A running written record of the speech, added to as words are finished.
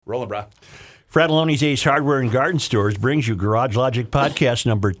Rolling, brah. Fratelloni's Ace Hardware and Garden Stores brings you Garage Logic Podcast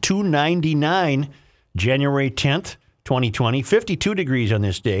number 299, January 10th, 2020. 52 degrees on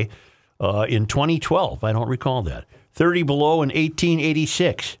this day in 2012. I don't recall that. 30 below in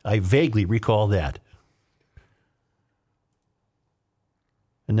 1886. I vaguely recall that.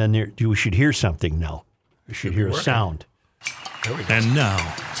 And then you should hear something now. You should hear a sound. And now,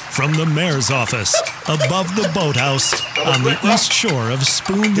 from the mayor's office, above the boathouse, on the east shore of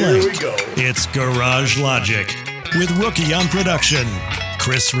Spoon Lake, it's Garage Logic, with Rookie on production,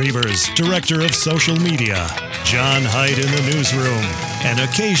 Chris Reavers, director of social media, John Heidt in the newsroom, and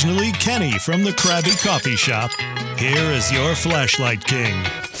occasionally Kenny from the Krabby Coffee Shop. Here is your flashlight king,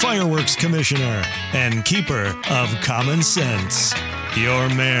 fireworks commissioner, and keeper of common sense, your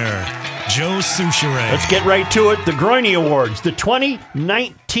mayor, Joe Souchere. Let's get right to it. The Groinies Awards, the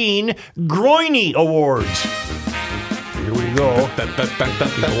 2019 Groinies Awards. Here we go.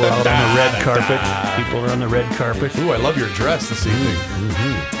 People are out on the red carpet. People are on the red carpet. Ooh, I love your dress this evening.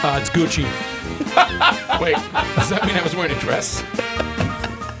 It's Gucci. Wait, does that mean I was wearing a dress?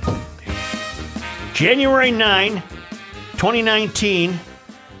 January 9, 2019,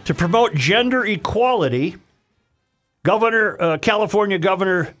 to promote gender equality, California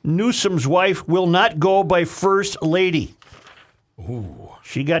Governor Newsom's wife will not go by First Lady. Ooh.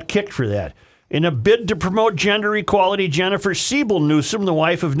 She got kicked for that. In a bid to promote gender equality, Jennifer Siebel Newsom, the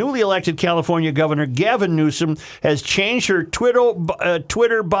wife of newly elected California Governor Gavin Newsom, has changed her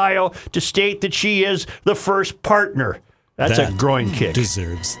Twitter bio to state that she is the first partner. That's a groin kick.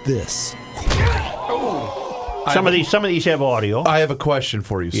 Deserves this. Some of these have audio. I have a question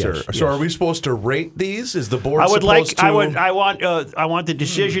for you, sir. Yes, so yes. are we supposed to rate these? Is the board I would supposed to? I want the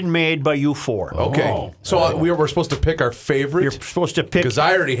decision made by you four. Okay. So we're supposed to pick our favorite? You're supposed to pick. Because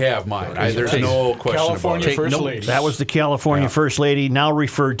I already have mine. There's no question California about it. First Lady. That was the California First Lady, now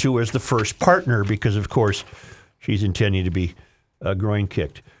referred to as the first partner because, of course, she's intending to be groin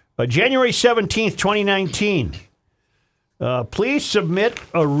kicked. January 17th, 2019. Please submit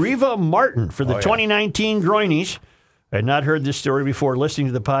Ariva Martin for the 2019 Groinies. I had not heard this story before listening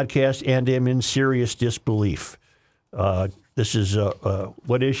to the podcast and am in serious disbelief. This is,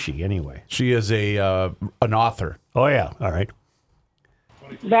 what is she anyway? She is an author. Oh, yeah. All right.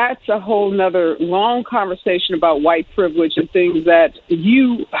 That's a whole nother long conversation about white privilege and things that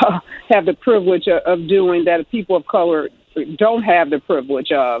you have the privilege of doing that people of color don't have the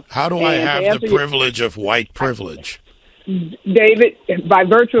privilege of. How do I have the privilege of white privilege? David, by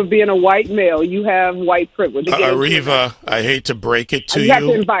virtue of being a white male, you have white privilege. Ariva, I hate to break it to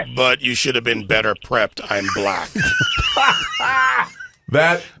you, but you should have been better prepped. I'm black.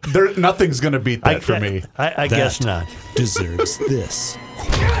 Nothing's going to beat that for me. I guess not. Deserves this.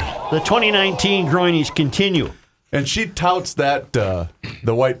 The 2019 Groinies continue. And she touts that the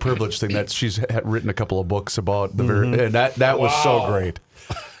white privilege thing that she's written a couple of books about. And that was so great.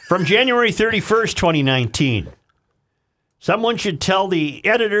 From January 31st, 2019. Someone should tell the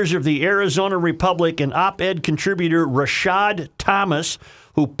editors of the Arizona Republic and op-ed contributor Rashad Thomas,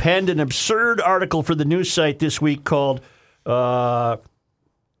 who penned an absurd article for the news site this week called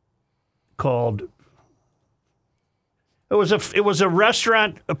it was a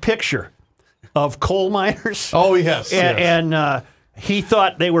restaurant, a picture of coal miners. Oh, yes. And he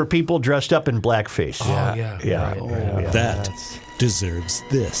thought they were people dressed up in blackface. Oh, yeah. That deserves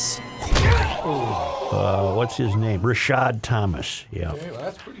this. What's his name? Rashad Thomas. Yeah. Okay,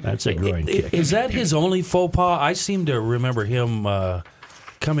 well, that's a groin kick. Is that his only faux pas? I seem to remember him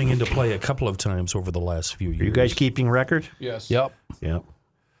coming into play a couple of times over the last few years. Are you guys keeping record? Yes. Yep. Yep.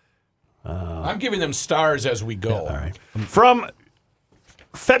 I'm giving them stars as we go. All right. From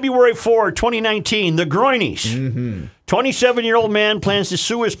February 4, 2019, the Groinies. 27-year-old man plans to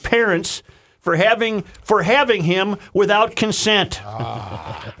sue his parents for having him without consent.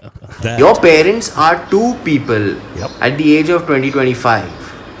 Your parents are two people at the age of 20-25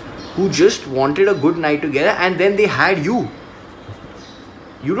 who just wanted a good night together and then they had you.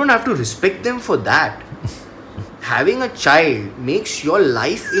 You don't have to respect them for that. Having a child makes your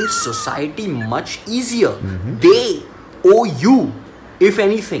life in society much easier. They owe you, if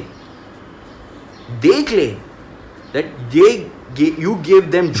anything. They claim that you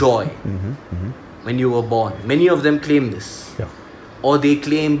gave them joy when you were born. Many of them claim this. Yeah. Or they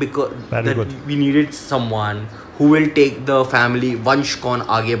claim because that we needed someone who will take the family vansh kaun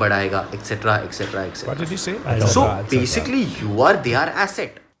aage badhayega, etc., etc., etc. What did he say? So basically, you are their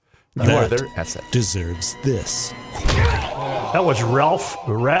asset. You are their asset. Deserves this. That was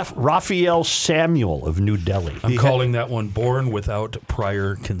Raphael Samuel of New Delhi. I'm calling that one born without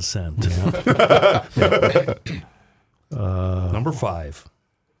prior consent. Number 5.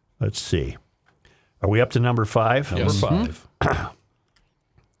 Let's see. Are we up to number 5? Number 5.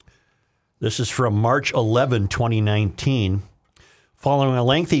 This is from March 11, 2019. Following a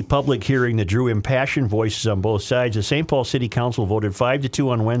lengthy public hearing that drew impassioned voices on both sides, the St. Paul City Council voted 5-2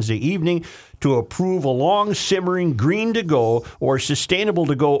 on Wednesday evening to approve a long-simmering green-to-go or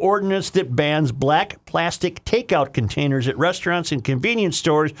sustainable-to-go ordinance that bans black plastic takeout containers at restaurants and convenience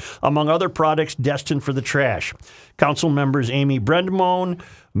stores, among other products destined for the trash. Council members Amy Brendamone,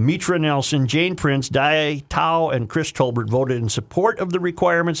 Mitra Nelson, Jane Prince, Dai Tao, and Chris Tolbert voted in support of the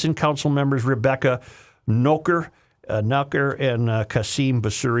requirements, and council members Rebecca Noker and Kasim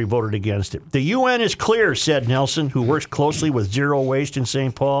Basuri voted against it. The UN is clear, said Nelson, who works closely with Zero Waste in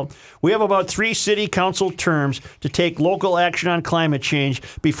St. Paul. We have about 3 city council terms to take local action on climate change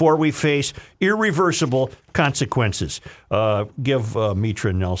before we face irreversible consequences. Give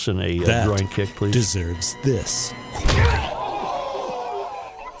Mitra Nelson a groin kick, please. Deserves this.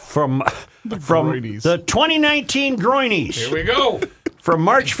 From the 2019 Groinies. Here we go. From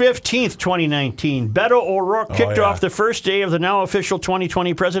March 15th, 2019, Beto O'Rourke kicked off the first day of the now official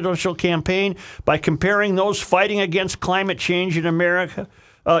 2020 presidential campaign by comparing those fighting against climate change in America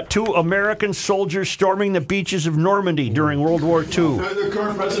to American soldiers storming the beaches of Normandy during World War II. The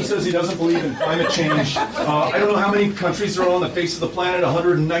current president says he doesn't believe in climate change. I don't know how many countries are on the face of the planet,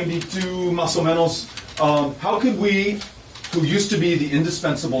 192 más o menos. How could we, who used to be the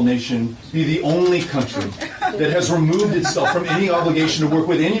indispensable nation, be the only country that has removed itself from any obligation to work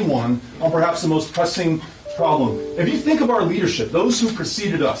with anyone on perhaps the most pressing problem? If you think of our leadership, those who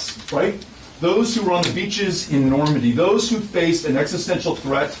preceded us, right? Those who were on the beaches in Normandy, those who faced an existential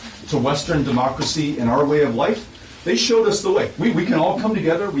threat to Western democracy and our way of life, they showed us the way. We can all come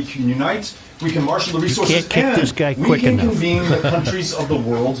together, we can unite, we can marshal the resources, can't kick this guy quick we can enough. convene the countries of the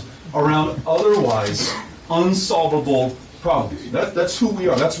world around otherwise unsolvable problems. That's who we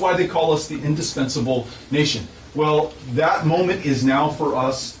are. That's why they call us the indispensable nation. Well, that moment is now for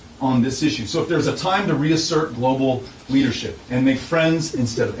us on this issue. So if there's a time to reassert global leadership and make friends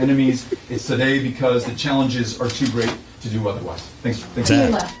instead of enemies, it's today, because the challenges are too great to do otherwise. Thanks.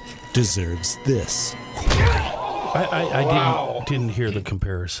 That deserves this. I didn't hear the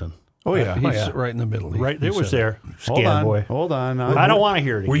comparison. Oh, yeah. He's right in the middle. Right, it was there. Scan boy. Hold on. I don't want to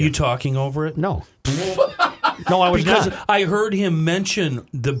hear it again. Were you talking over it? No. No, I was Because not. I heard him mention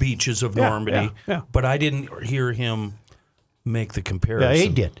the beaches of Normandy, yeah. but I didn't hear him make the comparison. Yeah, he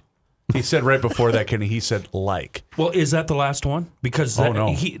did. He said right before that, Kenny, he said like. Well, is that the last one? Because Oh, no.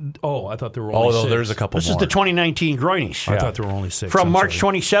 I thought there were only six. There's a couple This more. is the 2019 Groinies. I thought there were only 6. From I'm March sorry.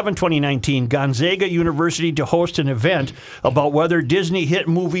 27, 2019, Gonzaga University to host an event about whether Disney hit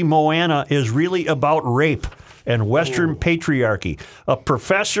movie Moana is really about rape and Western patriarchy. A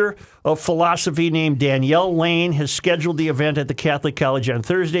professor of philosophy named Danielle Lane has scheduled the event at the Catholic College on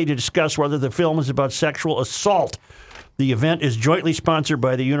Thursday to discuss whether the film is about sexual assault. The event is jointly sponsored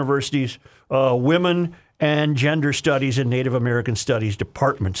by the university's Women and Gender Studies and Native American Studies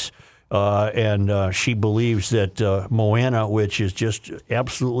departments. And she believes that Moana, which is just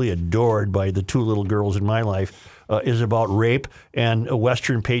absolutely adored by the 2 little girls in my life, is about rape and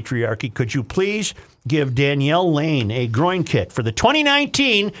Western patriarchy. Could you please give Danielle Lane a groin kick for the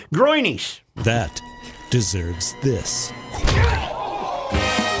 2019 Groinies? That deserves this.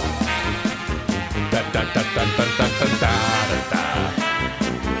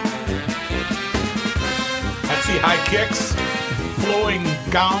 I see high kicks, flowing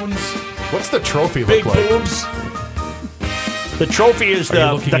gowns, What's the trophy big look like? boobs. The trophy is Are you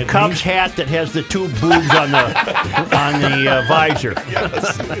the looking at Cubs me? hat that has the 2 boobs on the visor.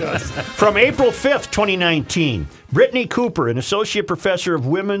 Yes. From April 5th, 2019, Brittany Cooper, an associate professor of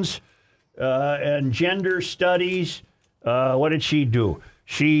women's and gender studies, what did she do?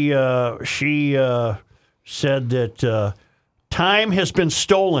 She said that time has been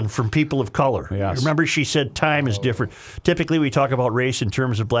stolen from people of color. Yes. Remember, she said time is different. Typically, we talk about race in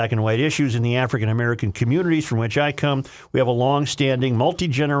terms of black and white issues. In the African American communities from which I come, we have a long-standing,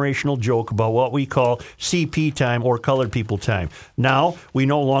 multi-generational joke about what we call CP time, or colored people time. Now, we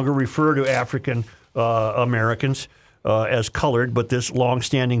no longer refer to African Americans as colored, but this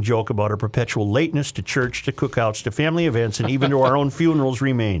long-standing joke about our perpetual lateness to church, to cookouts, to family events, and even to our own funerals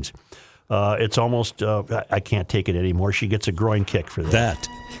remains. It's almost, I can't take it anymore. She gets a groin kick for that. That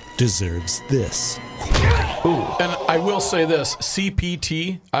deserves this. And I will say this,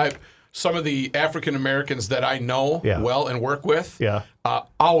 CPT, some of the African Americans that I know well and work with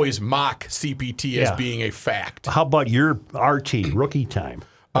always mock CPT as being a fact. How about your RT, rookie time?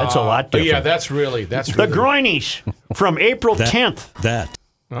 That's a lot different. Yeah, that's really. The Groinies from April 10th. That.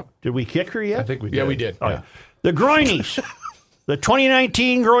 Did we kick her yet? I think we did. Yeah, we did. Oh, yeah. The Groinies. The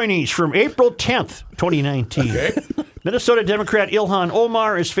 2019 Groinies from April 10th, 2019. Okay. Minnesota Democrat Ilhan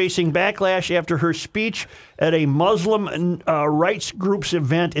Omar is facing backlash after her speech at a Muslim rights group's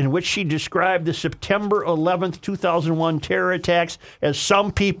event in which she described the September 11th, 2001 terror attacks as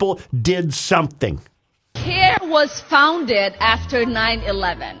some people did something. CARE was founded after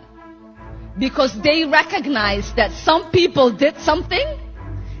 9/11 because they recognized that some people did something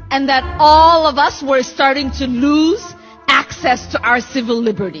and that all of us were starting to lose access to our civil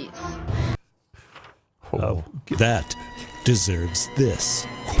liberties. Oh, that deserves this.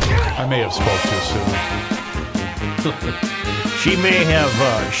 I may have spoke too soon.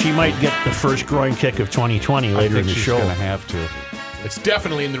 She might get the first groin kick of 2020 later in the show. She's going to have to. It's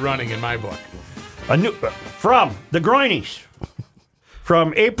definitely in the running in my book. From the Groinies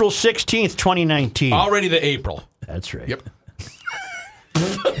from April 16th, 2019. Already to April. That's right. Yep.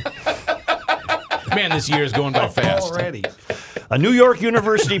 Man, this year is going by fast. Already. A New York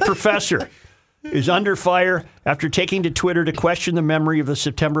University professor is under fire after taking to Twitter to question the memory of the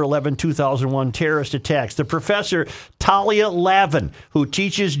September 11, 2001 terrorist attacks. The professor, Talia Lavin, who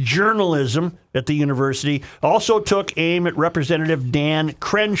teaches journalism at the university, also took aim at Representative Dan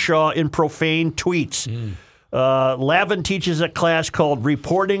Crenshaw in profane tweets. Lavin teaches a class called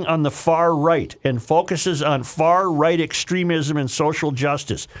Reporting on the Far Right and focuses on far-right extremism and social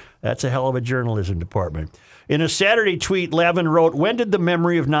justice. That's a hell of a journalism department. In a Saturday tweet, Lavin wrote, "When did the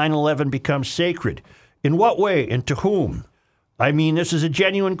memory of 9/11 become sacred? In what way and to whom? I mean, this is a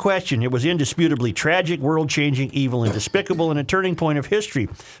genuine question. It was indisputably tragic, world-changing, evil, and despicable, and a turning point of history.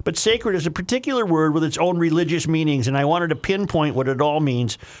 But sacred is a particular word with its own religious meanings, and I wanted to pinpoint what it all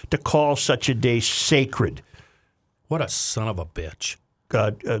means to call such a day sacred." What a son of a bitch.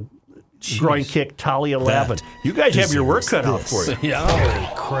 Groin kick, Talia Lavin. You guys have your work cut out for you. Yeah. Holy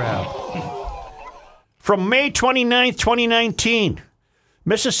crap. From May 29th, 2019,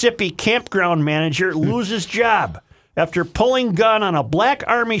 Mississippi campground manager loses job after pulling gun on a black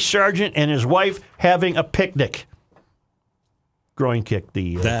Army sergeant and his wife having a picnic. Groin kick.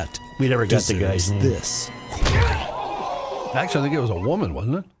 We never got the guy's name. This. Actually, I think it was a woman,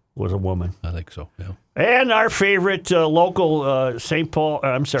 wasn't it? Was a woman. I think so, yeah. And our favorite local St.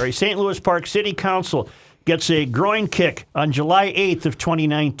 Louis Park City Council gets a groin kick on July 8th of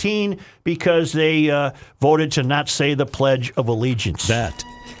 2019 because they voted to not say the Pledge of Allegiance. That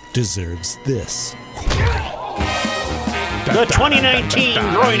deserves this. The 2019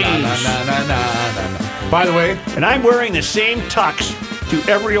 Groinies. By the way, and I'm wearing the same tux to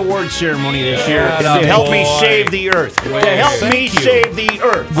every award ceremony this year to help me save the earth. Save the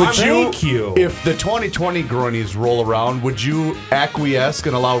earth. Thank you. If the 2020 Groinies roll around, would you acquiesce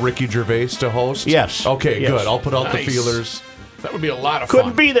and allow Ricky Gervais to host? Yes. Okay, yes. Good. I'll put out Nice. the feelers. That would be a lot of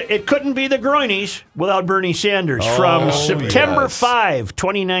fun. It couldn't be the Groinies without Bernie Sanders. From September 5,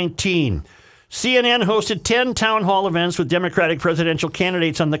 2019. CNN hosted 10 town hall events with Democratic presidential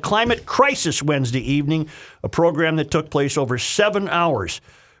candidates on the climate crisis Wednesday evening, a program that took place over 7 hours.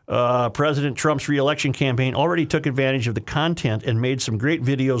 President Trump's reelection campaign already took advantage of the content and made some great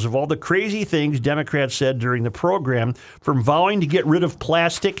videos of all the crazy things Democrats said during the program, from vowing to get rid of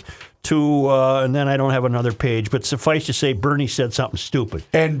plastic to, and then I don't have another page, but suffice to say, Bernie said something stupid.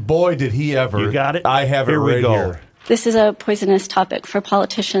 And boy, did he ever. You got it? I have it Here we right go. here. This is a poisonous topic for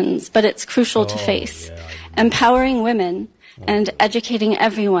politicians, but it's crucial to face. Empowering women and educating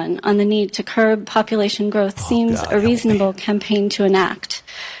everyone on the need to curb population growth seems a reasonable campaign to enact.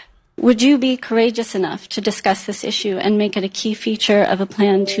 Would you be courageous enough to discuss this issue and make it a key feature of a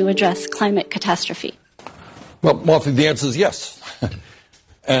plan to address climate catastrophe? Well, Martha, the answer is yes.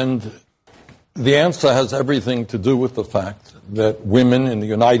 And the answer has everything to do with the fact that women in the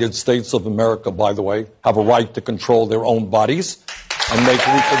United States of America, by the way, have a right to control their own bodies and make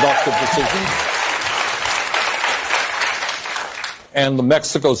reproductive decisions. And the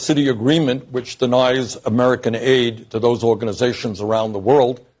Mexico City Agreement, which denies American aid to those organizations around the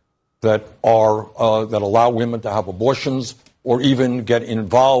world that allow women to have abortions or even get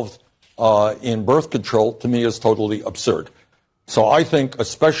involved in birth control, to me is totally absurd. So I think,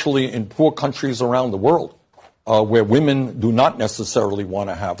 especially in poor countries around the world, where women do not necessarily want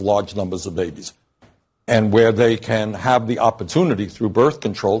to have large numbers of babies, and where they can have the opportunity through birth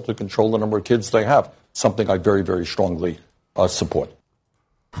control to control the number of kids they have, something I very, very strongly support.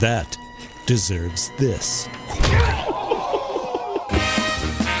 That deserves this.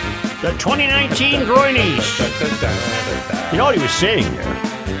 The 2019 Groinies. You know what he was saying there?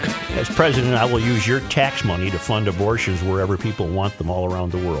 As president, I will use your tax money to fund abortions wherever people want them all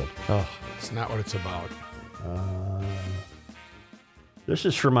around the world. It's not what it's about. This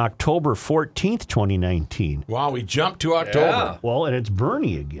is from October 14th, 2019. Wow, we jumped to October. Yeah. Well, and it's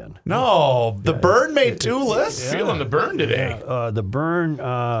Bernie again. No, the burn made 2 lists. Feeling the burn today. The burn,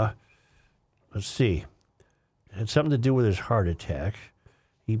 let's see. It had something to do with his heart attack.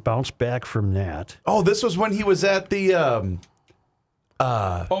 He bounced back from that. Oh, this was when he was at the...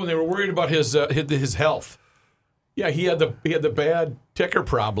 they were worried about his health. Yeah, he had the bad ticker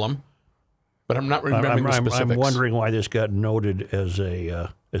problem, but I'm not remembering the specifics. I'm wondering wwhy this got noted as a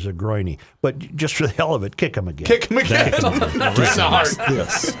groiny. But just for the hell of it, kick him again. Kick him again.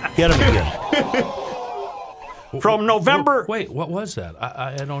 Yes. Get him again. From November. Wait, what was that?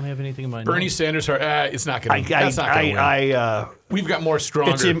 I don't have anything in my Bernie notes. Sanders. It's not going to. That's not going to win. We've got more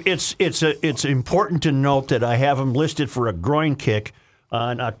stronger. It's important to note that I have him listed for a groin kick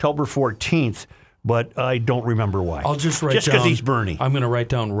on October 14th, but I don't remember why. I'll just write down. Just because he's Bernie. I'm going to write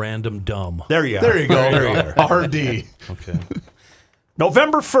down random dumb. There you are. There you go. RD. Okay.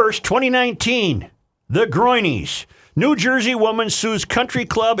 November 1st, 2019. The Groinies. New Jersey woman sues country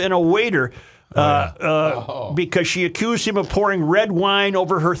club and a waiter because she accused him of pouring red wine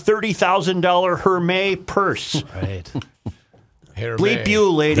over her $30,000 Hermes purse. Right. Bleep you,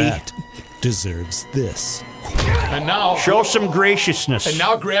 lady. That deserves this. And now show some graciousness. And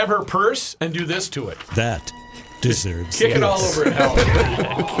now grab her purse and do this to it. That deserves kick this. it all over in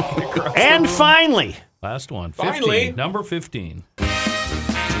hell. And finally, last one. 15. Number 15. The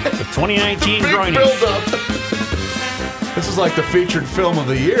 2019 Groinies. This is like the featured film of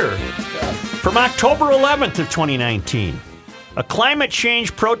the year. From October 11th of 2019. A climate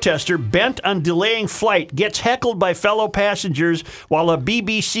change protester bent on delaying flight gets heckled by fellow passengers while a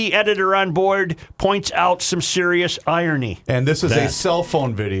BBC editor on board points out some serious irony. And this is a cell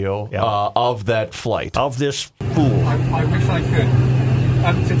phone video of that flight. Of this fool. I wish I could.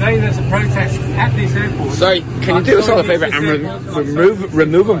 Today there's a protest at this airport. Sorry, can you do us all a favour and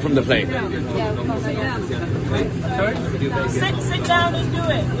remove them from the plane? Sit down and do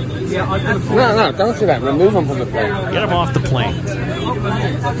it. No, don't do that. Remove them from the plane. Get them off the plane.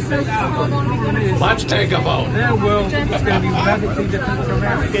 Let's take a vote. Their world is going to be radically different from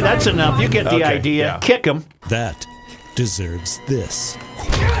ours. Okay, that's enough. You get the idea. Yeah. Kick them. That deserves this.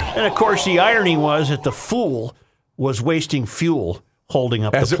 And of course, the irony was that the fool was wasting fuel holding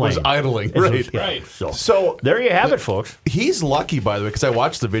up as the plane. As it was idling, right. Right. So there you have it, folks. He's lucky, by the way, because I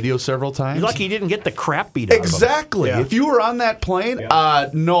watched the video several times. He's lucky he didn't get the crap beat out exactly. of him. If you were on that plane,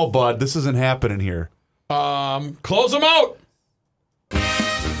 no, bud, this isn't happening here. Close them out. Wait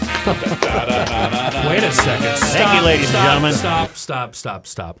a second. Thank you, ladies and gentlemen.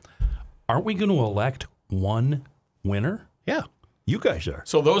 Stop. Aren't we going to elect one winner? Yeah, you guys are.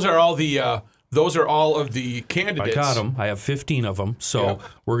 So those are all the... Those are all of the candidates. I got them. I have 15 of them. So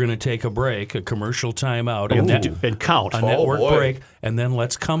we're going to take a break, a commercial timeout, and count. A network break, and then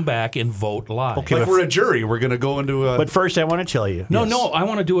let's come back and vote live. Okay, like we're a jury. We're going to go into a... But first, I want to tell you. No, I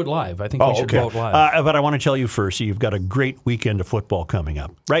want to do it live. I think we should vote live. But I want to tell you first, you've got a great weekend of football coming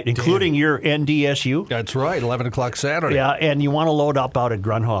up, right? Including your NDSU. That's right, 11 o'clock Saturday. Yeah, and you want to load up out at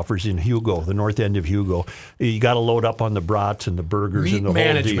Grunhofer's in Hugo, the north end of Hugo. You got to load up on the brats and the burgers and the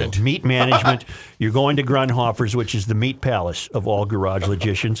whole deal. Meat management. You're going to Grunhofer's, which is the meat palace of all garage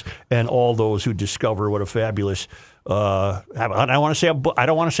logicians, and all those who discover what a fabulous. I don't want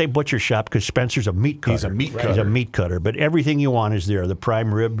to say butcher shop because Spencer's a meat cutter. He's a meat cutter. He's a meat cutter, but everything you want is there: the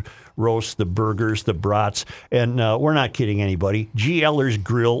prime rib roast, the burgers, the brats, and we're not kidding anybody. G. Eller's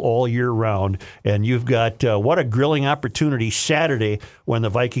Grill all year round, and you've got what a grilling opportunity Saturday when the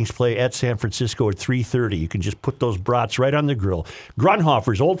Vikings play at San Francisco at 3:30. You can just put those brats right on the grill.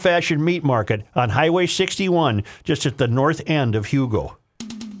 Grunhofer's Old Fashioned Meat Market on Highway 61, just at the north end of Hugo.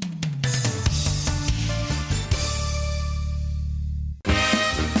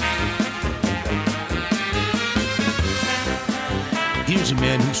 Here's a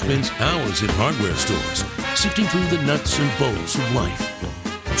man who spends hours in hardware stores, sifting through the nuts and bolts of life.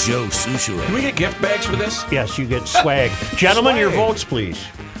 Joe Souchere. Can we get gift bags for this? Yes, you get swag. Gentlemen, your votes, please.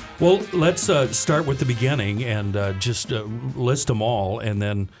 Well, let's start with the beginning and just list them all and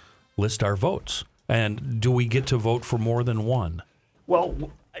then list our votes. And do we get to vote for more than one?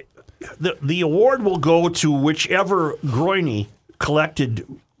 Well, the award will go to whichever Groiny collected.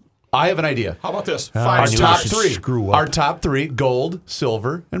 I have an idea. How about this? Our top three. Our top three: gold,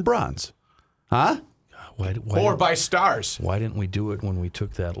 silver, and bronze. Huh? Or by stars. Why didn't we do it when we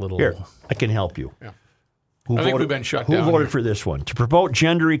took that little... Here, I can help you. Yeah. I think we've been shut down. Who voted for this one? To promote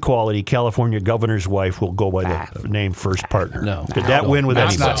gender equality, California governor's wife will go by the name first partner. No. Did that win with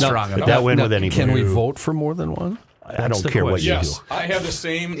anybody? That's not strong enough. Did that win with anybody? Can we vote for more than one? I don't care what you do. Yes, I have the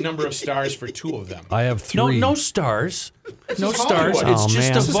same number of stars for 2 of them. I have 3. No stars. No is stars. Hollywood. It's Oh, just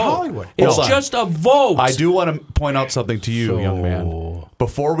man. a This is vote. Hollywood. It's Hold on. just a vote. I do want to point out something to you, young man.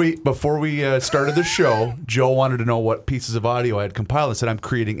 Before we started the show, Joe wanted to know what pieces of audio I had compiled. I said, I'm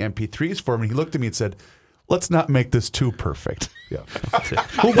creating MP3s for him. And he looked at me and said, let's not make this too perfect. Yeah.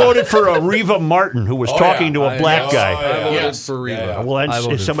 Who voted for Reva Martin, who was talking to a black guy? I voted for Reva. Well,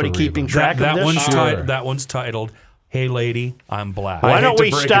 is somebody keeping track that of this? That one's titled, Hey Lady, I'm Black. Why don't we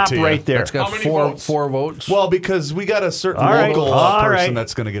stop right there? That's got four votes. Well, because we got a certain All right. local All person right.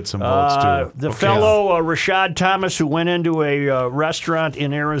 that's going to get some votes, too. The fellow Rashad Thomas, who went into a restaurant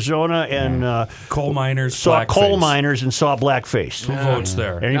in Arizona and coal miners, saw coal blackface. miners and saw blackface. Who votes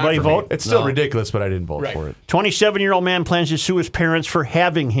there? Anybody Not for vote? It's still ridiculous, but I didn't vote for it. 27-year-old man plans to sue his parents for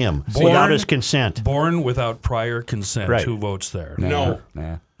having him without his consent. Born without prior consent. Right. Who votes there? No.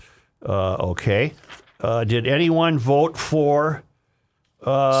 Nah. Okay. Did anyone vote for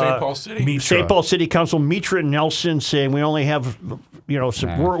St. Paul City? Mitra. St. Paul City Council Mitra Nelson saying we only have,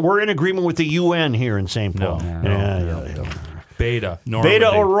 we're in agreement with the UN here in St. Paul. Beta. Normandy.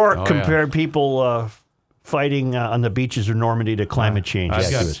 Beta O'Rourke compared people fighting on the beaches of Normandy to climate change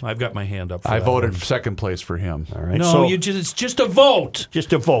activists. I've got my hand up for I that voted one. second place for him. All right. No, it's just a vote.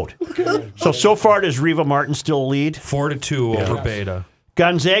 Just a vote. So far, does Reva Martin still lead? 4-2 over Beta.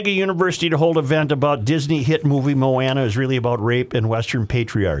 Gonzaga University to hold event about Disney hit movie Moana is really about rape and Western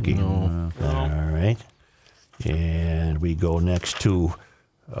patriarchy. All right. And we go next to,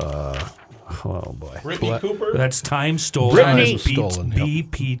 oh boy. Brittany Cooper? That's time stolen. Brittany stolen,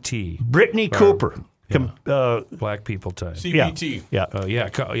 BPT. Brittany Cooper. Black people time. CPT. Yeah.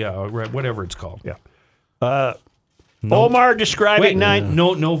 Whatever it's called. Yeah. Omar describing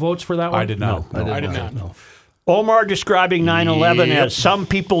no votes for that one? I did not. I did not know. Omar describing 9/11 as some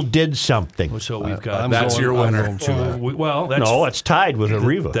people did something. So we've got That's your winner. Well, that's No, it's tied with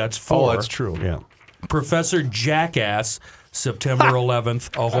Areva. That's 4. Oh, that's true. Yeah. Professor Jackass, September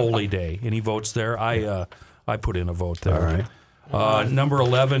 11th, a holy day. Any votes there? I put in a vote there. All right. Number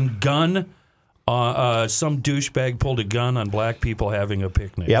 11, gun. Some douchebag pulled a gun on black people having a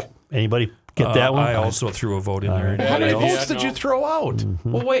picnic. Yep. Anybody get that one? I also threw a vote in there. How many Anybody else? votes did you throw out?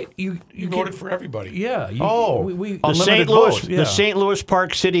 Well, wait. You voted for everybody. Yeah. The unlimited St. Louis, vote. the St. Louis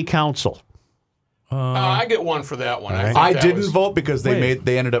Park City Council. I get one for that one. I didn't vote because they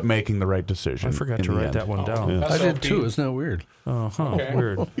ended up making the right decision. I forgot to write that one down. I did too. Isn't that weird?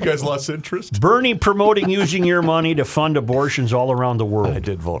 Weird. You guys lost interest? Bernie promoting using your money to fund abortions all around the world. I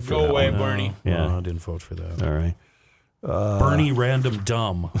did vote for Go that away, one. Bernie. Yeah. No, I didn't vote for that. All right. Bernie Random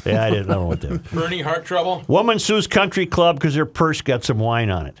Dumb. Yeah, I didn't know what that was. Bernie Heart Trouble? Woman sues country club because her purse got some wine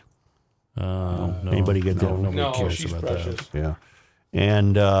on it. No, Anybody get that? Nobody No, cares she's about precious. that. Yeah.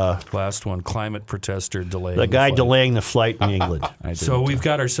 And Last one, climate protester delaying the guy flight. delaying the flight in England. So we've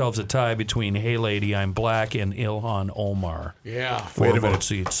got ourselves a tie between Hey Lady, I'm Black and Ilhan Omar. Yeah. 4 Wait a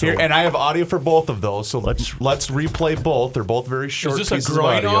votes minute. each. So Here, and I have audio for both of those, so let's replay both. They're both very short Is this a pieces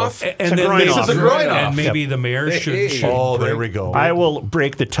groin of audio. off? and then groin off. This is a groin off. And maybe the mayor should Oh, break- there we go. I will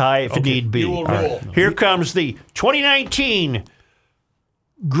break the tie if need be. You will All rule. Here comes the 2019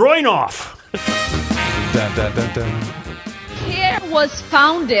 groin off. Dun, dun, dun, dun. CARE was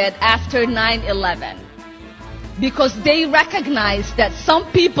founded after 9/11 because they recognized that some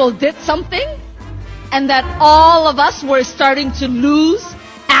people did something and that all of us were starting to lose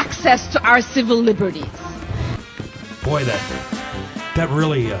access to our civil liberties. Boy, that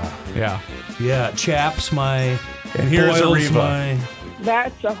really, chaps my, And here's boils Areva. my.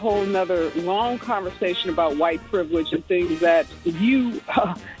 That's a whole nother long conversation about white privilege and things that you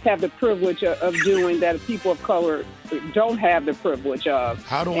have the privilege of doing that people of color don't have the privilege of.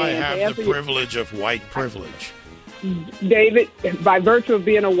 How do I And to have answer the your- privilege of white privilege? David, by virtue of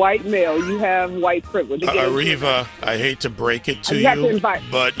being a white male, you have white privilege. Again, Areva, I hate to break it to You have to you, invite-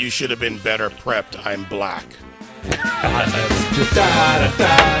 but you should have been better prepped. I'm black.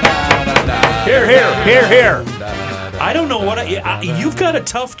 Here. I don't know what you've got a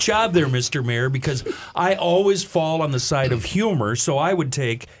tough job there, Mr. Mayor, because I always fall on the side of humor. So I would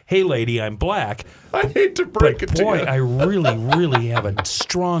take, "Hey, lady, I'm black." I hate to break it to Boy, you. I really, really have a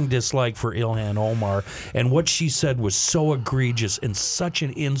strong dislike for Ilhan Omar, and what she said was so egregious and such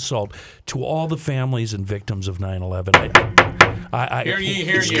an insult to all the families and victims of 9/11. Hear ye,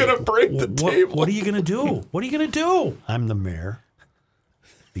 hear He's ye. going to break the table. What are you going to do? What are you going to do? I'm the mayor.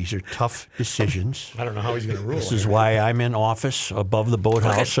 These are tough decisions. I don't know how he's going to rule. This is why I'm in office above the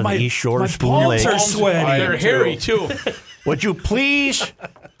boathouse on the East Shore my of Spoon palms Lake. are sweaty. They're hairy, too. Would you please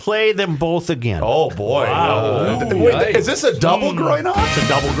play them both again? Oh, boy. Wow. Wait, is this a double groin off? It's a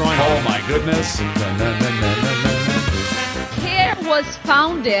double groin Oh, off. my goodness. Dun, dun, dun, dun, dun, dun. was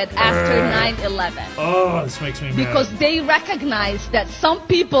founded after 9/11. Oh, this makes me mad. Because they recognized that some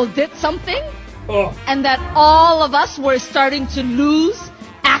people did something and that all of us were starting to lose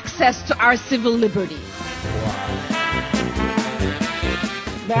access to our civil liberties.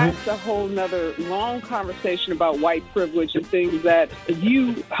 That's a whole nother long conversation about white privilege and things that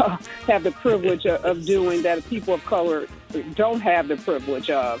you have the privilege of doing that people of color don't have the privilge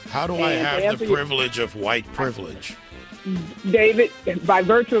of. How do I have the privilege of white privilege? David, by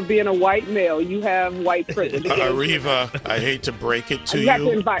virtue of being a white male, you have white privilege. Ariva, I hate to break it to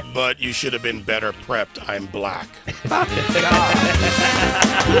you, but you should have been better prepped. I'm black.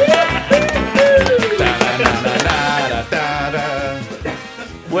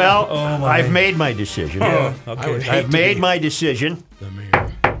 Well, I've made my decision. Okay. I've made my decision.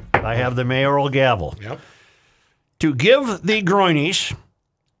 I have the mayoral gavel. Yep. To give the Groinies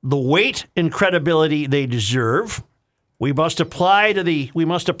the weight and credibility they deserve, we must apply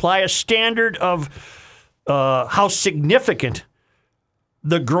a standard of how significant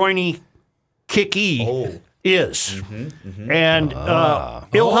the Groiny kickee is. And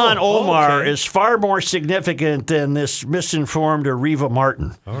Ilhan Omar is far more significant than this misinformed Ariva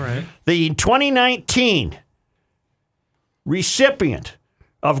Martin. All right. The 2019 recipient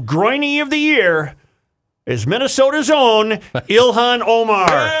of Groiny of the Year is Minnesota's own Ilhan Omar.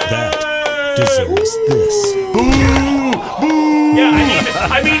 That deserves this. Yeah,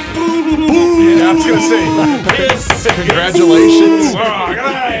 I mean, boo. Yeah, I was going to say, congratulations.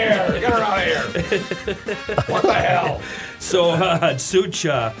 Get her out of here. What the hell? So, Such,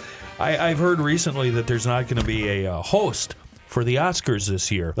 I've heard recently that there's not going to be a host for the Oscars this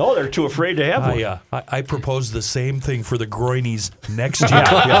year. No, they're too afraid to have one. I propose the same thing for the Groinies next year.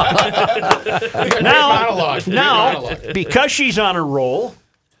 Now, because she's on a roll,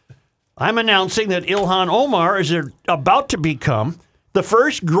 I'm announcing that Ilhan Omar is about to become the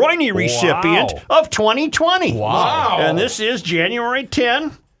first Groiny recipient of 2020. Wow. And this is January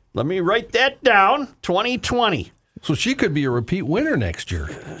 10. Let me write that down, 2020. So she could be a repeat winner next year.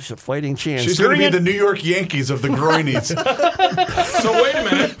 There's a fighting chance. She's going to be the New York Yankees of the Groinies. So wait a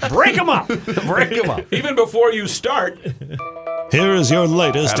minute. Break them up. Break them up. Even before you start. Here is your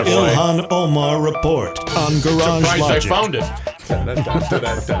latest Ilhan Omar report on Garage Surprised Logic.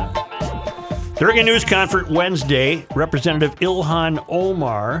 I found it. During a news conference Wednesday, Representative Ilhan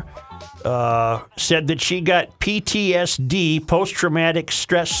Omar said that she got PTSD, post-traumatic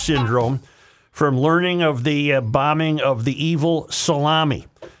stress syndrome, from learning of the bombing of the evil Salami,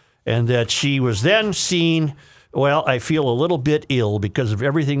 and that she was then seen, well, I feel a little bit ill because of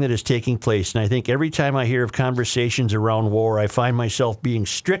everything that is taking place. And I think every time I hear of conversations around war, I find myself being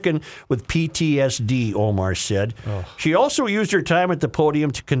stricken with PTSD, Omar said. She also used her time at the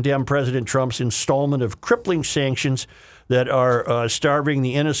podium to condemn President Trump's installment of crippling sanctions that are starving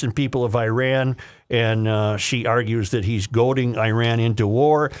the innocent people of Iran, and she argues that he's goading Iran into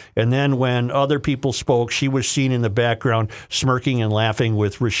war. And then when other people spoke, she was seen in the background smirking and laughing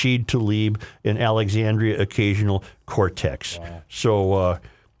with Rashid Tlaib and Alexandria Ocasio-Cortez. Wow. So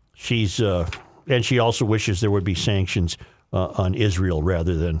she's, and she also wishes there would be sanctions on Israel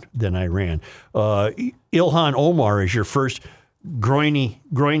rather than Iran. Ilhan Omar is your first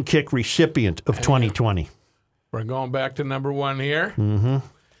groin kick recipient of 2020. We're going back to number one here. Mm-hmm.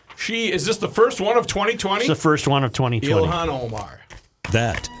 Is this the first one of 2020? It's the first one of 2020. Ilhan Omar.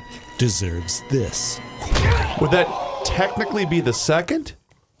 That deserves this. Would that technically be the second?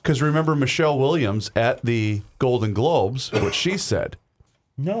 Because remember Michelle Williams at the Golden Globes, what she said.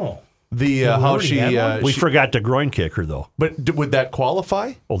 No. How she we forgot to groin kick her, though. But would that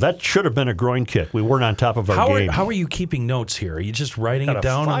qualify? Well, that should have been a groin kick. We weren't on top of our game. How are you keeping notes here? Are you just writing it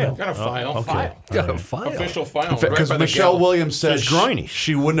down? Got a file. Okay. Got a file. Official file. Because Michelle Williams says Groinies.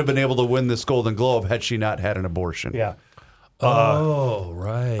 she wouldn't have been able to win this Golden Globe had she not had an abortion. Yeah.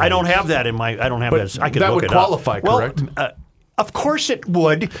 Right. I don't have that in my. I don't have that. I could that look would it qualify, up. correct? Well, of course it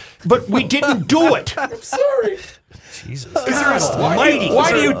would, but we didn't do it. I'm sorry. Jesus.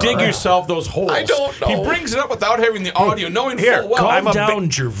 Why do you dig yourself those holes? I don't know. He brings it up without having the audio, knowing full well. Calm down,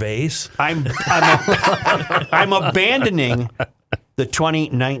 Gervais. I'm abandoning the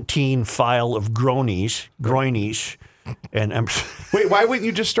 2019 file of Groinies, and I'm. Wait, why wouldn't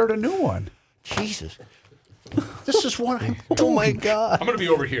you just start a new one? Jesus. This is what I'm doing. Oh, my God. I'm going to be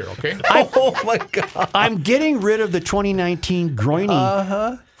over here, okay? Oh, my God. I'm getting rid of the 2019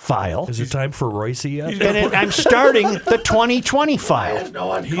 Groiny file. Is it time for Reusse yet? And I'm starting the 2020 file.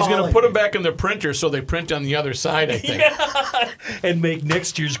 He's going to put them back in the printer so they print on the other side, I think. Yeah. And make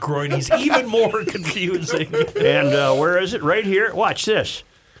next year's Groinies even more confusing. And where is it? Right here. Watch this.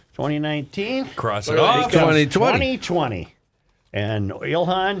 2019. Cross it off. 2020. 2020. And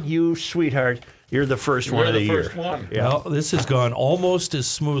Ilhan, you sweetheart, you're the first one of the year. First one. Yeah. Well, this has gone almost as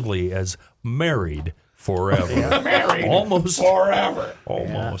smoothly as Married Forever. Married almost forever.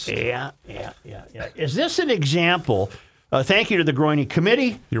 Almost. Yeah. Is this an example? Thank you to the Groinies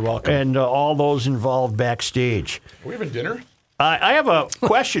Committee. You're welcome. And all those involved backstage. Are we having dinner? I have a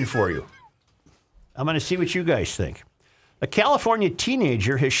question for you. I'm going to see what you guys think. A California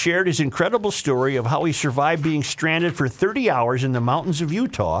teenager has shared his incredible story of how he survived being stranded for 30 hours in the mountains of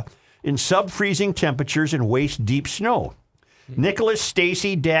Utah in sub-freezing temperatures and waist-deep snow. Nicholas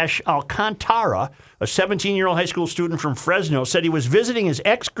Stacy Alcantara, a 17-year-old high school student from Fresno, said he was visiting his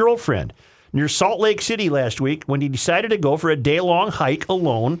ex-girlfriend near Salt Lake City last week when he decided to go for a day-long hike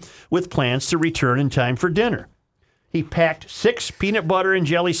alone with plans to return in time for dinner. He packed 6 peanut butter and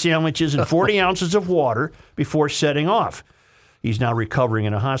jelly sandwiches and 40 ounces of water before setting off. He's now recovering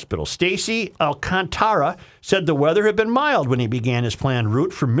in a hospital. Stacy Alcantara said the weather had been mild when he began his planned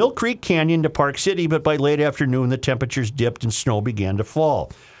route from Mill Creek Canyon to Park City, but by late afternoon, the temperatures dipped and snow began to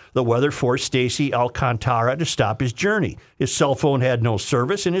fall. The weather forced Stacy Alcantara to stop his journey. His cell phone had no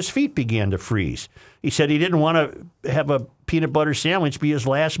service, and his feet began to freeze. He said he didn't want to have a peanut butter sandwich be his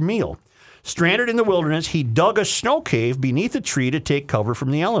last meal. Stranded in the wilderness, he dug a snow cave beneath a tree to take cover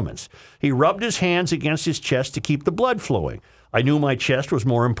from the elements. He rubbed his hands against his chest to keep the blood flowing. I knew my chest was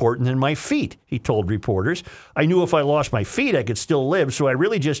more important than my feet, he told reporters. I knew if I lost my feet, I could still live, so I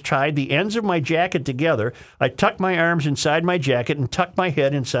really just tied the ends of my jacket together. I tucked my arms inside my jacket and tucked my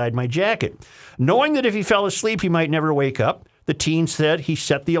head inside my jacket. Knowing that if he fell asleep, he might never wake up, the teen said he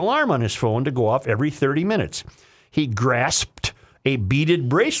set the alarm on his phone to go off every 30 minutes. He grasped a beaded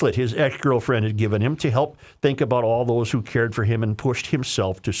bracelet his ex-girlfriend had given him to help think about all those who cared for him and pushed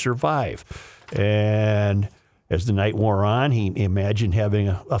himself to survive. And as the night wore on, he imagined having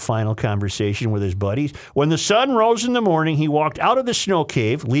a final conversation with his buddies. When the sun rose in the morning, he walked out of the snow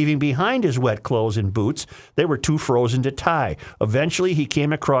cave, leaving behind his wet clothes and boots. They were too frozen to tie. Eventually, he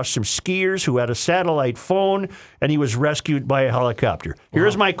came across some skiers who had a satellite phone, and he was rescued by a helicopter.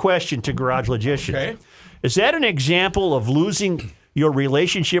 Here's my question to Garage Logicians. Okay. Is that an example of losing your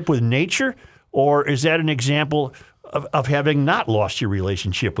relationship with nature, or is that an example of having not lost your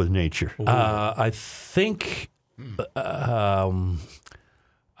relationship with nature? I think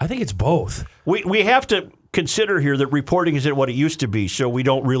it's both. We have to consider here that reporting isn't what it used to be, so we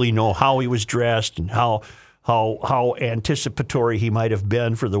don't really know how he was dressed and how anticipatory he might have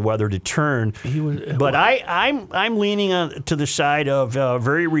been for the weather to turn. But I'm leaning to the side of a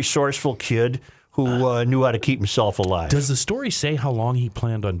very resourceful kid who knew how to keep himself alive. Does the story say how long he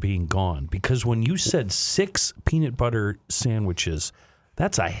planned on being gone? Because when you said 6 peanut butter sandwiches,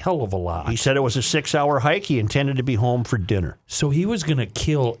 that's a hell of a lot. He said it was a 6-hour hike. He intended to be home for dinner. So he was going to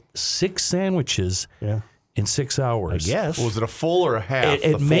kill 6 sandwiches in 6 hours. I guess. Was it a full or a half?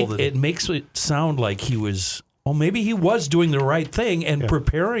 It makes it sound like he was, maybe he was doing the right thing and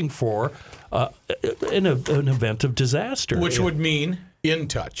preparing for an event of disaster. Which would mean in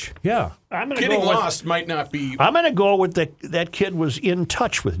touch. Yeah. Getting lost might not be. I'm going to go with that kid was in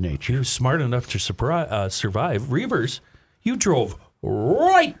touch with nature. He was smart enough to survive. Reavers, you drove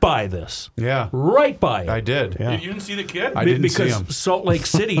right by this. Yeah. Right by it. I did. Yeah. You didn't see the kid? I didn't see him. Because Salt Lake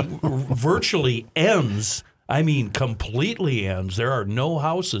City virtually ends. I mean, completely ends. There are no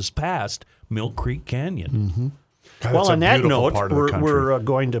houses past Mill Creek Canyon. Mm-hmm. God, well, on that note, we're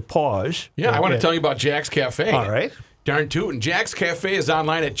going to pause. Yeah, I want to tell you about Jack's Cafe. All right. Darn tootin'. Jack's Cafe is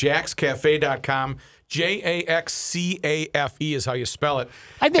online at jackscafe.com. Jaxcafe is how you spell it.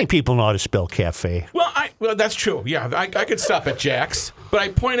 I think people know how to spell cafe. Well, that's true. Yeah, I could stop at Jack's, but I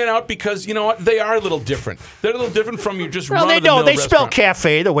point it out because, you know what, they are a little different. They're a little different from your just run-of-the-mill they spell restaurant.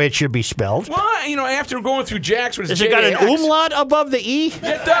 cafe the way it should be spelled. Well, after going through Jack's, has it got an umlaut above the E?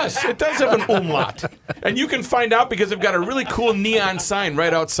 It does. It does have an umlaut. And you can find out because they've got a really cool neon sign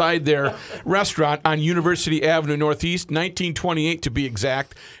right outside their restaurant on University Avenue Northeast, 1928 to be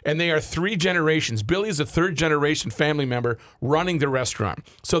exact. And they are 3 generations. Billy's a 3rd-generation family member running the restaurant.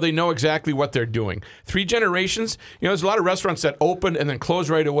 So they know exactly what they're doing. 3 generations, there's a lot of restaurants that open and then close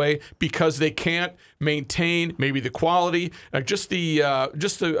right away because they can't maintain maybe the quality, just the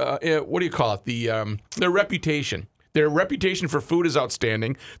what do you call it? Their reputation. Their reputation for food is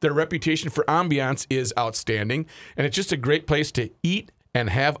outstanding. Their reputation for ambiance is outstanding. And it's just a great place to eat and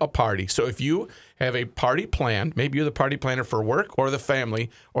have a party. So if you have a party planned, maybe you're the party planner for work or the family,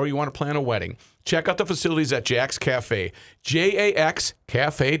 or you want to plan a wedding, check out the facilities at Jack's Cafe,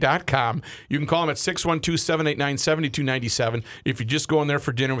 jaxcafe.com. You can call them at 612-789-7297. If you're just going there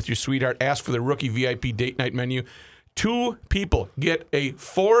for dinner with your sweetheart, ask for the Rookie VIP date night menu. 2 people get a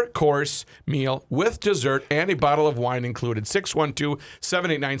 4-course meal with dessert and a bottle of wine included.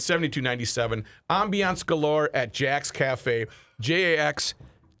 612-789-7297. Ambiance galore at Jack's Cafe. JAXCAFE.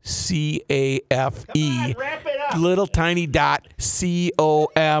 Little tiny dot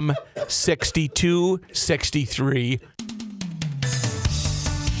COM 6263.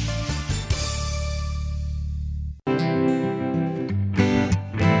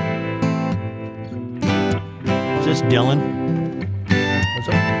 Is this Dylan? What's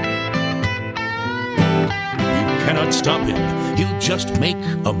up? You cannot stop him. He'll just make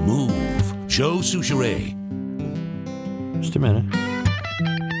a move. Joe Souchere. Just a minute.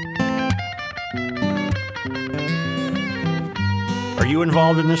 Are you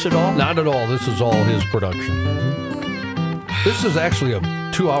involved in this at all? Not at all. This is all his production. This is actually a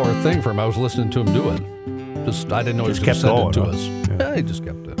 2-hour thing for him. I was listening to him do it. I didn't know he was going to send it to us. Yeah, he just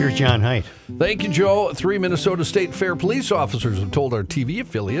kept it. Here's John Heidt. Thank you, Joe. 3 Minnesota State Fair police officers have told our TV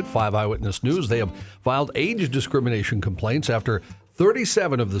affiliate, 5 Eyewitness News, they have filed age discrimination complaints after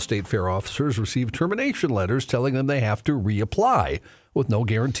 37 of the State Fair officers received termination letters telling them they have to reapply with no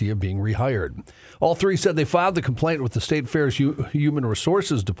guarantee of being rehired. All 3 said they filed the complaint with the State Fair's Human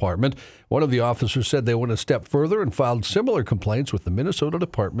Resources Department. One of the officers said they went a step further and filed similar complaints with the Minnesota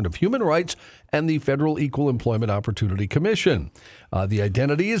Department of Human Rights and the Federal Equal Employment Opportunity Commission. The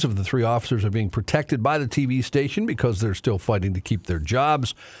identities of the 3 officers are being protected by the TV station because they're still fighting to keep their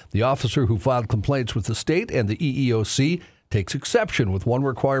jobs. The officer who filed complaints with the state and the EEOC takes exception with one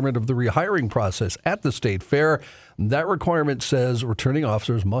requirement of the rehiring process at the State Fair. That requirement says returning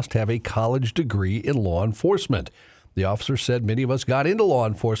officers must have a college degree in law enforcement. The officer said many of us got into law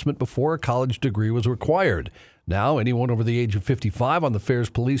enforcement before a college degree was required. Now, anyone over the age of 55 on the Fair's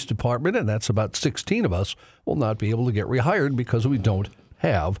police department, and that's about 16 of us, will not be able to get rehired because we don't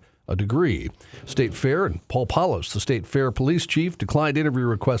have a degree. State Fair and Paul Paulos, the State Fair police chief, declined interview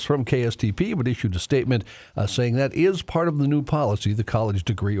requests from KSTP, but issued a statement saying that is part of the new policy, the college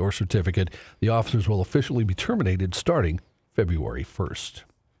degree or certificate. The officers will officially be terminated starting February 1st.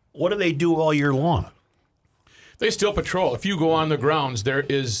 What do they do all year long? They still patrol. If you go on the grounds, there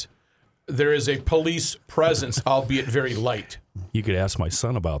is a police presence, albeit very light. You could ask my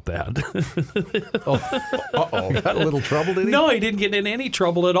son about that. Uh-oh. Got a little trouble, did he? No, he didn't get in any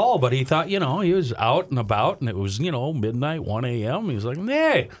trouble at all, but he thought, he was out and about, and it was, midnight, 1 a.m. He was like,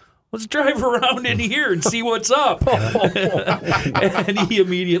 hey, let's drive around in here and see what's up. And he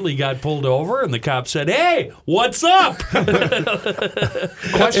immediately got pulled over, and the cop said, hey, what's up?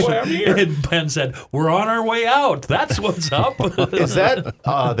 That's why I'm here. And Ben said, we're on our way out. That's what's up. Is that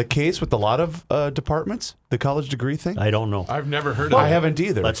the case with a lot of departments, the college degree thing? I don't know. I've never heard of it. I haven't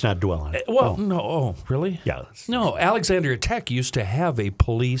either. Let's not dwell on it. Well, no. Oh, really? Yeah. No, Alexandria Tech used to have a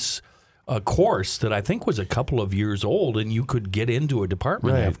police course that I think was a couple of years old, and you could get into a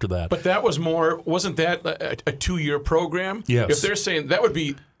department after that. But that was wasn't that a 2-year program? Yes. If they're saying that would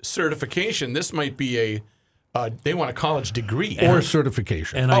be certification, this might be they want a college degree. Or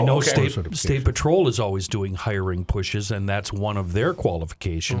certification. And I know State Patrol is always doing hiring pushes, and that's one of their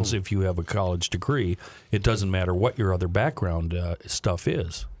qualifications. If you have a college degree, it doesn't matter what your other background stuff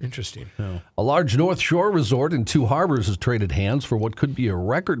is. Interesting. Yeah. A large North Shore resort in 2 Harbors has traded hands for what could be a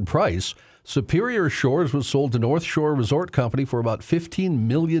record price. Superior Shores was sold to North Shore Resort Company for about $15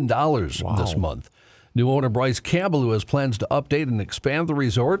 million this month. New owner Bryce Campbell, who has plans to update and expand the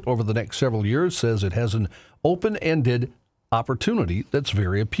resort over the next several years, says it has an open-ended opportunity that's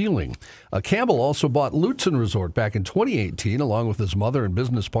very appealing. Campbell also bought Lutzen Resort back in 2018, along with his mother and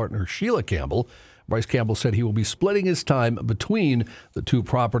business partner Sheila Campbell. Bryce Campbell said he will be splitting his time between the 2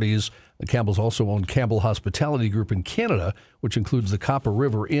 properties. The Campbells also own Campbell Hospitality Group in Canada, which includes the Copper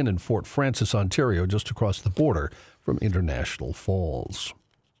River Inn in Fort Francis, Ontario, just across the border from International Falls.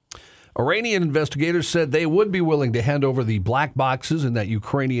 Iranian investigators said they would be willing to hand over the black boxes in that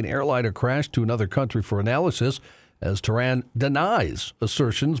Ukrainian airliner crash to another country for analysis, as Tehran denies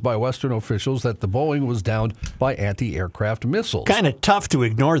assertions by Western officials that the Boeing was downed by anti-aircraft missiles. Kind of tough to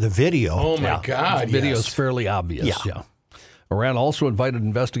ignore the video. Oh, my God, The video is fairly obvious, yeah. Iran also invited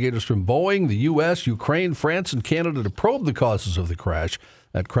investigators from Boeing, the U.S., Ukraine, France, and Canada to probe the causes of the crash.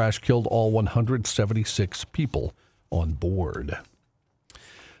 That crash killed all 176 people on board.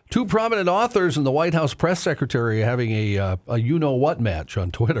 2 prominent authors and the White House press secretary are having a you-know-what match on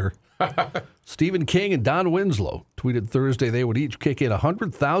Twitter. Stephen King and Don Winslow tweeted Thursday they would each kick in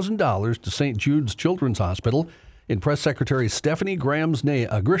 $100,000 to St. Jude's Children's Hospital in Press Secretary Stephanie Grisham's name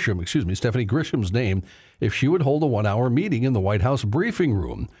if she would hold a 1-hour meeting in the White House briefing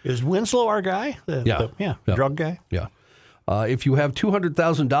room. Is Winslow our guy? The drug guy? Yeah. If you have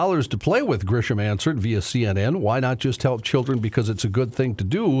 $200,000 to play with, Grisham answered via CNN, why not just help children because it's a good thing to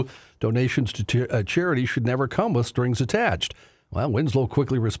do? Donations to charity should never come with strings attached. Well, Winslow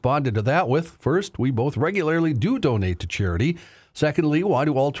quickly responded to that with, first, we both regularly do donate to charity. Secondly, why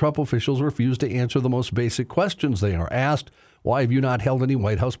do all Trump officials refuse to answer the most basic questions they are asked? Why have you not held any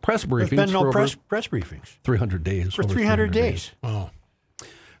White House press briefings? There's been no press briefings. 300 days. For 300 days. Oh.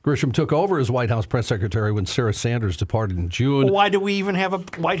 Grisham took over as White House press secretary when Sarah Sanders departed in June. Well, why do we even have a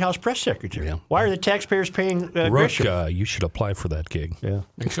White House press secretary? Yeah. Why are the taxpayers paying Grisham? You should apply for that gig. Yeah.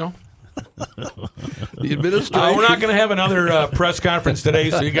 Think so? The administration. We're not going to have another press conference today,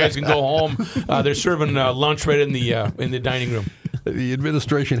 so you guys can go home. They're serving lunch right in the dining room. The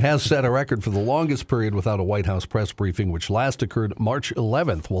administration has set a record for the longest period without a White House press briefing, which last occurred March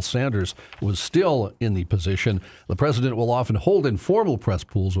 11th while Sanders was still in the position. The president will often hold informal press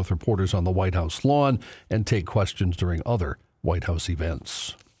pools with reporters on the White House lawn and take questions during other White House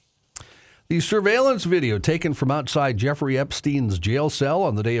events. The surveillance video taken from outside Jeffrey Epstein's jail cell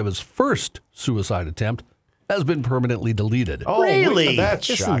on the day of his first suicide attempt has been permanently deleted. Oh, really? That's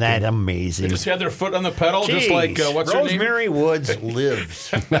Isn't shocking. that amazing? They just had their foot on the pedal, Jeez, just like, what's her name? Rosemary Woods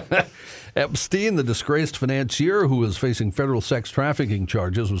lives. Epstein, the disgraced financier who was facing federal sex trafficking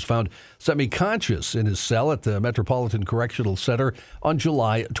charges, was found semi-conscious in his cell at the Metropolitan Correctional Center on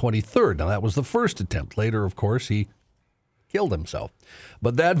July 23rd. Now, that was the first attempt. Later, of course, he killed himself.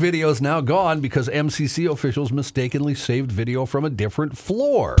 But that video is now gone because MCC officials mistakenly saved video from a different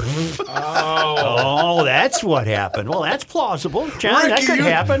floor. Oh, that's what happened. Well, that's plausible. John, that could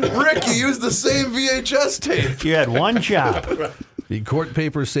happen. Rick, you used the same VHS tape. You had one job. The court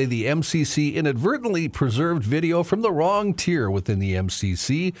papers say the MCC inadvertently preserved video from the wrong tier within the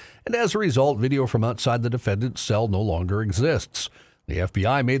MCC, and as a result, video from outside the defendant's cell no longer exists. The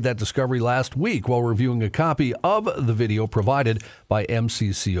FBI made that discovery last week while reviewing a copy of the video provided by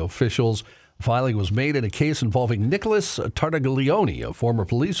MCC officials. The filing was made in a case involving Nicholas Tartaglione, a former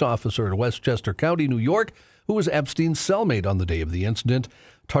police officer in Westchester County, New York, who was Epstein's cellmate on the day of the incident.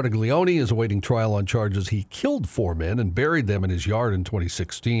 Tartaglione is awaiting trial on charges he killed 4 men and buried them in his yard in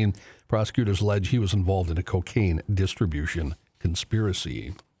 2016. Prosecutors allege he was involved in a cocaine distribution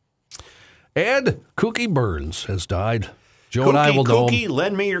conspiracy. And Cookie Burns has died. Joe and I will know Cookie,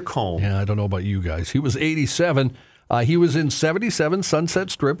 lend me your comb. Yeah, I don't know about you guys. He was 87. He was in 77 Sunset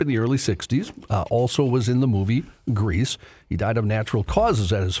Strip in the early 60s. Also was in the movie Grease. He died of natural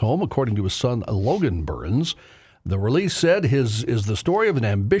causes at his home, according to his son, Logan Burns. The release said his is the story of an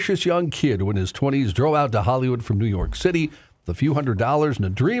ambitious young kid who in his 20s drove out to Hollywood from New York City with a few $100s and a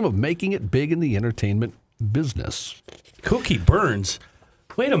dream of making it big in the entertainment business. Cookie Burns?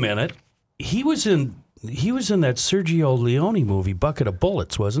 Wait a minute. He was in that Sergio Leone movie, Bucket of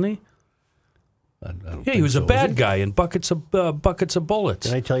Bullets, wasn't he? Yeah, he was a bad guy in Buckets of Bullets.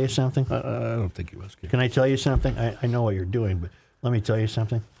 Can I tell you something? I don't think he was. Can I tell you something? I know what you're doing, but let me tell you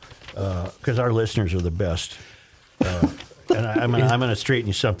something. Because our listeners are the best. And I'm going to straighten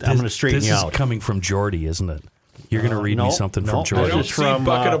you something. I'm going to straighten you out. This is coming from Jordy, isn't it? You're going to read me something from Jordy. I don't see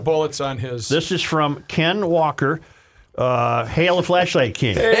Bucket of Bullets on his. This is from Ken Walker. Hail the Flashlight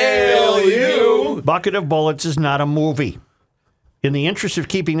King. Hail you. Bucket of Bullets is not a movie. In the interest of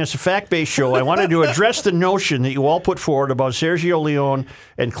keeping this a fact-based show, I wanted to address the notion that you all put forward about Sergio Leone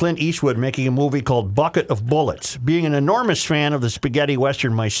and Clint Eastwood making a movie called Bucket of Bullets. Being an enormous fan of the spaghetti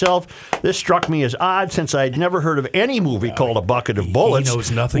western myself, this struck me as odd since I'd never heard of any movie called A Bucket of Bullets, he knows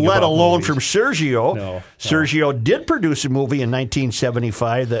nothing let about alone movies. from Sergio. No. Sergio did produce a movie in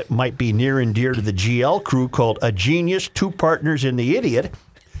 1975 that might be near and dear to the GL crew called A Genius, Two Partners and the Idiot.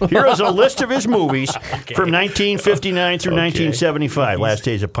 Here is a list of his movies from 1959 through 1975. Last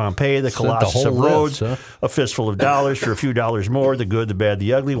Days of Pompeii, The Colossus of Rhodes, A Fistful of Dollars for a Few Dollars More, The Good, the Bad,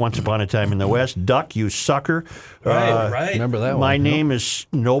 the Ugly, Once Upon a Time in the West, Duck, You Sucker. Right. Remember that one? My Name is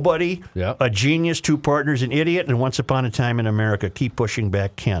Nobody, Yep. A Genius, Two Partners, an Idiot, and Once Upon a Time in America. Keep Pushing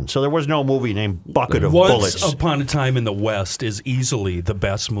Back Ken. So there was no movie named Bucket of Bullets. Once Upon a Time in the West is easily the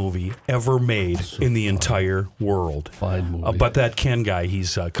best movie ever made in the entire world. Fine movie. But that Ken guy,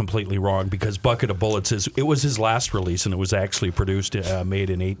 he's completely wrong because Bucket of Bullets it was his last release and it was actually produced, made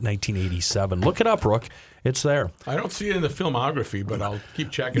in 1987. Look it up, Rook. It's there. I don't see it in the filmography, but I'll keep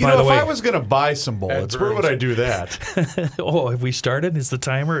checking. You know, if I was going to buy some bullets, where would I do that? Oh, have we started? Is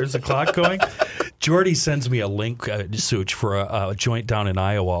the clock going? Jordy sends me a link, Such, for a joint down in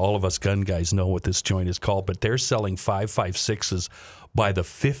Iowa. All of us gun guys know what this joint is called, but they're selling 5.56s by the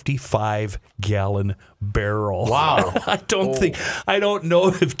 55-gallon barrel. Wow. I don't know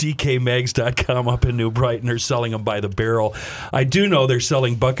if DKMags.com up in New Brighton are selling them by the barrel. I do know they're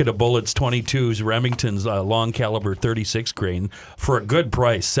selling Bucket of Bullets 22s, Remington's long caliber 36 grain for a good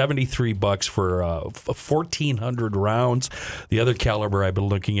price, $73 for 1,400 rounds. The other caliber I've been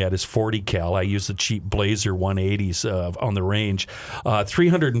looking at is 40 cal. I use the cheap Blazer 180s on the range.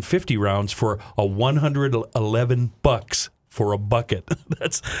 350 rounds for a $111 for a bucket.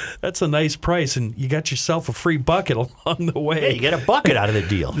 That's a nice price, and you got yourself a free bucket along the way. Hey, you get a bucket out of the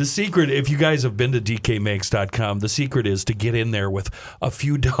deal. The secret, if you guys have been to DKMags.com, the secret is to get in there with a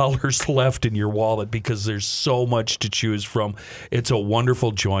few dollars left in your wallet because there's so much to choose from. It's a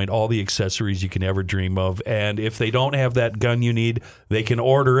wonderful joint, all the accessories you can ever dream of, and if they don't have that gun you need, they can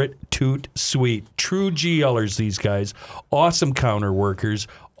order it. Toot sweet. True GLers, these guys. Awesome counter workers.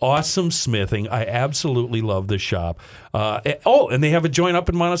 Awesome smithing. I absolutely love the shop. And they have a joint up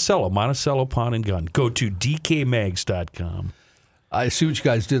in Monticello Pawn and Gun. Go to DKMags.com. I see what you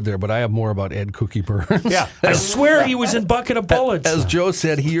guys did there, but I have more about Ed Cookie Burns. Yeah, I swear he was in Bucket of Bullets. As Joe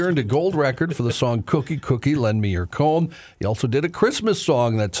said, he earned a gold record for the song Cookie Cookie, Lend Me Your Comb. He also did a Christmas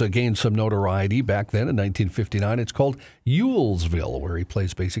song that's gained some notoriety back then in 1959. It's called Yulesville, where he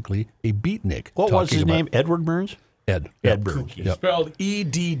plays basically a beatnik. What was his name? Edward Burns? Ed Burns. Yep. Spelled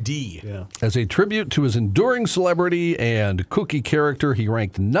EDD. Yeah. As a tribute to his enduring celebrity and cookie character, he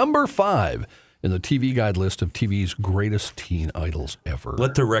ranked number 5 in the TV Guide list of TV's greatest teen idols ever.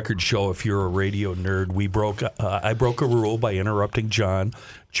 Let the record show if you're a radio nerd. I broke a rule by interrupting John.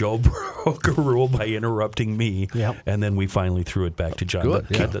 Joe broke a rule by interrupting me. Yep. And then we finally threw it back to John. Good,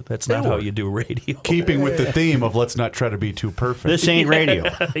 yeah. That's not how you do radio. Keeping with the theme of let's not try to be too perfect. This ain't radio.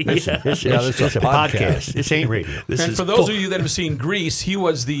 This is a podcast. This ain't radio. And for those of you that have seen Grease, he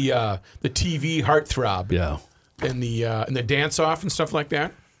was the TV heartthrob. Yeah. In the dance-off and stuff like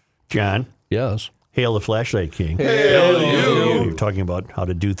that. John. Yes. Hail the Flashlight King. Hail you. You're talking about how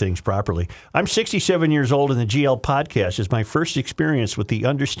to do things properly. I'm 67 years old, and the GL podcast is my first experience with the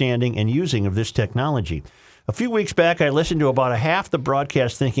understanding and using of this technology. A few weeks back, I listened to about a half the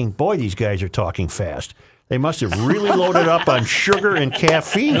broadcast thinking, boy, these guys are talking fast. They must have really loaded up on sugar and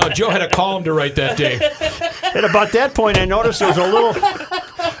caffeine. No, Joe had a column to write that day. At about that point, I noticed there was a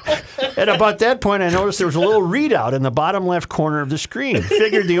little readout in the bottom left corner of the screen.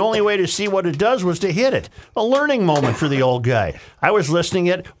 Figured the only way to see what it does was to hit it. A learning moment for the old guy. I was listening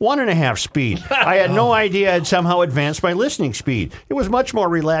at 1.5 speed. I had no idea I'd somehow advanced my listening speed. It was much more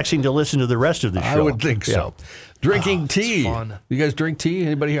relaxing to listen to the rest of the show. I would think so. Drinking tea. Fun. You guys drink tea?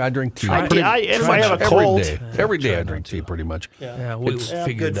 Anybody here? I drink tea. If I have a cold. Every day I drink tea pretty much. Yeah, we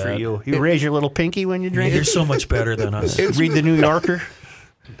figured good that. for you. You raise your little pinky when you drink You're it? so much better than us. Read the New Yorker.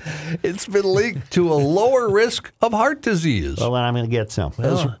 It's been linked to a lower risk of heart disease. Well, then I'm going to get some.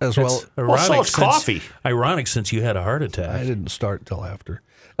 As well. So is coffee. Ironic since you had a heart attack. I didn't start till after.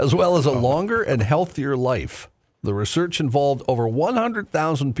 As well as a longer and healthier life. The research involved over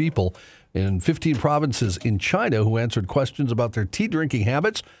 100,000 people in 15 provinces in China who answered questions about their tea drinking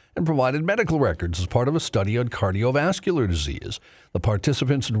habits and provided medical records as part of a study on cardiovascular disease. The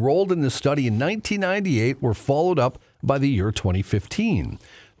participants enrolled in this study in 1998 were followed up by the year 2015.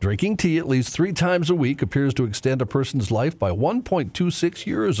 Drinking tea at least 3 times a week appears to extend a person's life by 1.26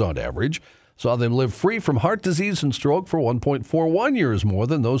 years on average, saw them live free from heart disease and stroke for 1.41 years more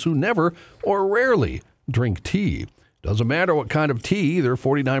than those who never or rarely drink tea. Doesn't matter what kind of tea, either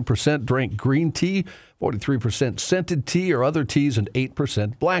 49% drank green tea, 43% scented tea or other teas, and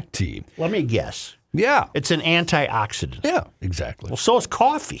 8% black tea. Let me guess. Yeah. It's an antioxidant. Yeah, exactly. Well, so is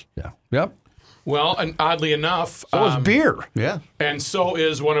coffee. Yeah. Yep. Well, and oddly enough, so is beer. Yeah. And so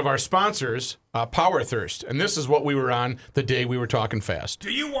is one of our sponsors, Power Thirst. And this is what we were on the day we were talking fast. Do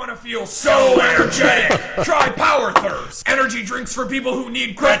you want to feel so energetic? Try Power Thirst. Energy drinks for people who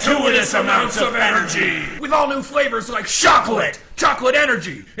need gratuitous amounts of energy. With all new flavors like chocolate. Chocolate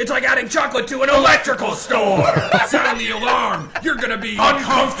energy. It's like adding chocolate to an electrical store. Sound the alarm. You're going to be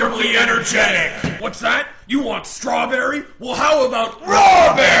uncomfortably energetic. What's that? You want strawberry? Well, how about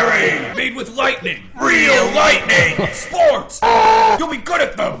rawberry? Made with lightning. Real lightning. Sports. You'll be good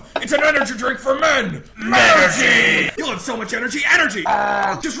at them. It's an energy drink for men. Energy. You'll have so much energy. Energy.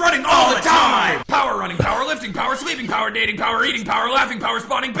 Just running all the time. Power running, power lifting, power sleeping, power dating, power eating, power laughing, power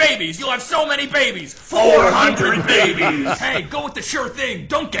spawning babies. You'll have so many babies. 400 babies. Hey, go with the sure thing.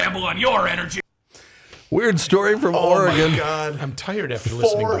 Don't gamble on your energy. Weird story from Oregon. Oh, my God. I'm tired after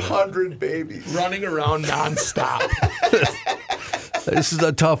listening to 400 babies. Running around nonstop. This is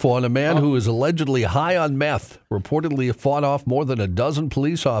a tough one. A man who is allegedly high on meth reportedly fought off more than a dozen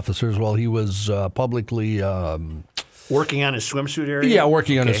police officers while he was publicly Working on his swimsuit area? Yeah,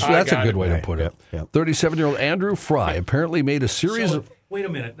 working on Okay. his. That's a good way to put it. 37-year-old Andrew Fry apparently made a series of. Wait a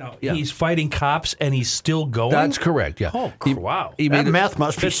minute. Now he's fighting cops and he's still going. That's correct. Yeah. Oh, wow. That math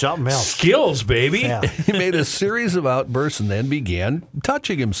must be something else. Skills, baby. Yeah. He made a series of outbursts and then began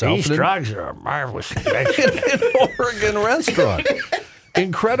touching himself. These drugs are a marvelous invention. in an Oregon restaurant.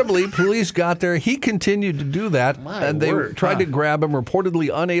 Incredibly, police got there. He continued to do that, and they tried to grab him, reportedly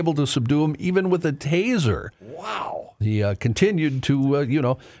unable to subdue him, even with a taser. Wow. He continued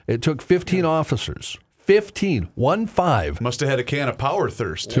to, it took 15 officers. 15, 1-5. Must have had a can of Power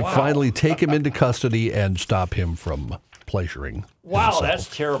Thirst. To finally take him into custody and stop him from pleasuring himself.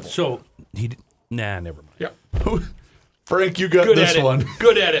 That's terrible. So never mind. Yep. Frank, you got Good this at it. one.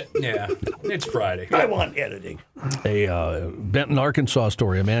 Good at it. Yeah, it's Friday. I want editing. A Benton, Arkansas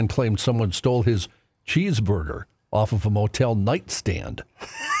story. A man claimed someone stole his cheeseburger off of a motel nightstand.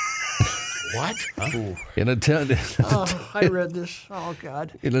 What? In I read this. Oh,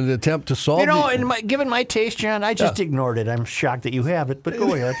 God. In an attempt to solve given my taste, John, I just ignored it. I'm shocked that you have it, but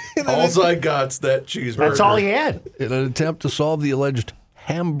go ahead. All I got's that cheeseburger. That's all he had. In an attempt to solve the alleged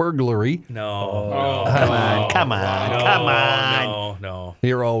hamburglary. No. Come on. No.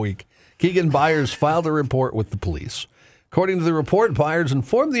 Here all week. Keegan Byers filed a report with the police. According to the report, Byers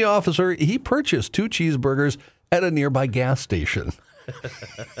informed the officer he purchased 2 cheeseburgers at a nearby gas station.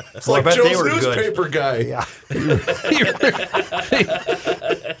 It's like Joe's newspaper guy. Yeah.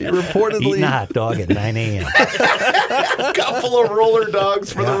 He reportedly eating a hot dog at 9 a.m. A couple of roller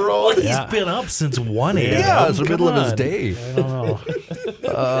dogs for the road. He's been up since 1 a.m. Yeah, it's the middle of his day. I don't know.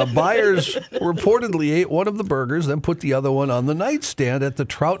 Byers reportedly ate one of the burgers, then put the other one on the nightstand at the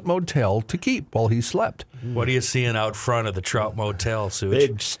Trout Motel to keep while he slept. What are you seeing out front of the Trout Motel, Suge?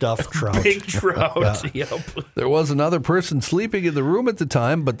 Big stuffed trout. Big trout. Yep. There was another person sleeping in the room at the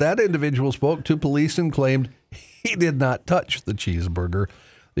time, but that individual spoke to police and claimed he did not touch the cheeseburger.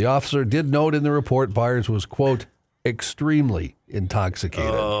 The officer did note in the report Byers was, quote, extremely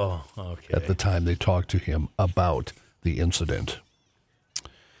intoxicated at the time they talked to him about the incident.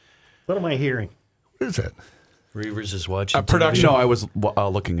 What am I hearing? What is that? Reavers is watching production. No, I was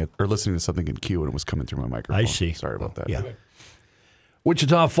looking at or listening to something in queue, and it was coming through my microphone. I see. Sorry about that. Yeah.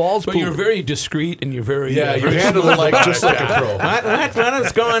 Wichita Falls. But you're very discreet and you're very... Yeah, you handle it like just like a pro. What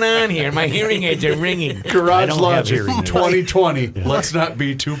is going on here? My hearing aids are ringing. Garage Logic 2020. Let's not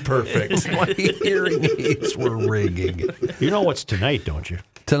be too perfect. My hearing aids were ringing. You know what's tonight, don't you?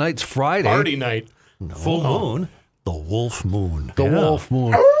 Tonight's Friday. Party night. No. Full moon. The Wolf Moon. The Wolf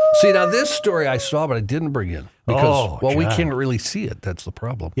Moon. See, now this story I saw, but I didn't bring in. Because, we John. can't really see it. That's the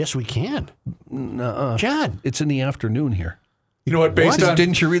problem. Yes, we can. Nuh-uh. John. It's in the afternoon here. You know what?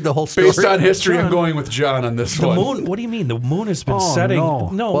 Didn't you read the whole story? Based on history, I'm going with John on this one. The moon. What do you mean? The moon has been setting.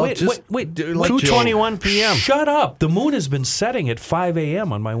 No. Well, wait. 2:21 p.m. Shut up. The moon has been setting at 5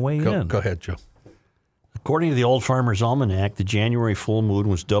 a.m. on my way in. Go ahead, Joe. According to the Old Farmer's Almanac, the January full moon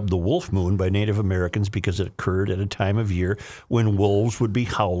was dubbed the Wolf Moon by Native Americans because it occurred at a time of year when wolves would be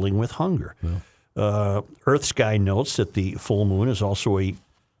howling with hunger. Yeah. Earth Sky notes that the full moon is also a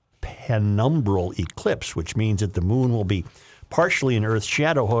penumbral eclipse, which means that the moon will be partially in Earth's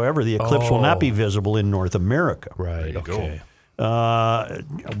shadow. However, the eclipse will not be visible in North America. Right. Okay.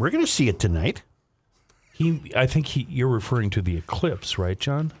 We're going to see it tonight. I think you're referring to the eclipse, right,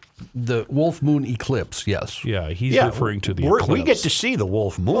 John? The Wolf Moon eclipse, yes. Yeah, he's referring to the eclipse. We get to see the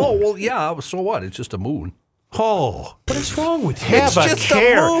Wolf Moon. Oh, well, yeah. So what? It's just a moon. Oh, what is wrong with you? Have it's a just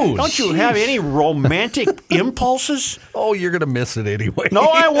care. A moon. Don't you have any romantic impulses? Oh, you're going to miss it anyway. No,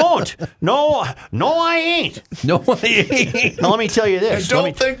 I won't. No, I ain't. No, I ain't. Now, let me tell you this. And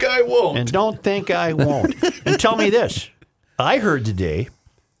don't think I won't. And don't think I won't. And tell me this. I heard today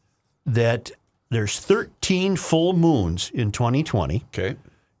that there's 13 full moons in 2020. Okay.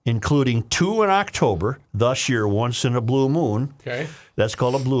 Including 2 in October, thus your once in a blue moon. Okay. That's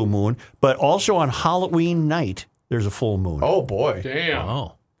called a blue moon. But also on Halloween night, there's a full moon. Oh, boy. Damn.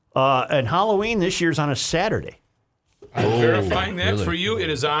 Oh. And Halloween this year's on a Saturday. I'm verifying that for you.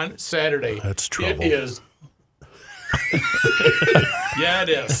 It is on Saturday. That's trouble. It is. Yeah, it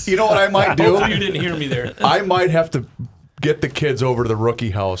is. You know what I might do? Hopefully you didn't hear me there. I might have to get the kids over to the Rookie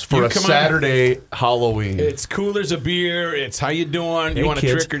House for a Saturday Halloween. It's coolers of beer. It's how you doing? You want to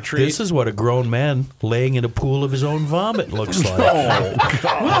trick or treat? This is what a grown man laying in a pool of his own vomit looks like. Oh,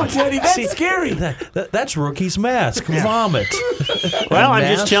 God. Wow, Daddy, that's scary. That's Rookie's mask. Vomit. Well,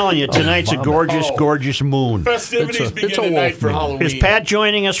 I'm just telling you, tonight's a gorgeous moon. Festivities begin tonight for Halloween. Is Pat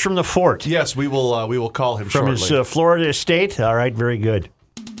joining us from the fort? Yes, we will call him from shortly. his Florida estate? All right, very good.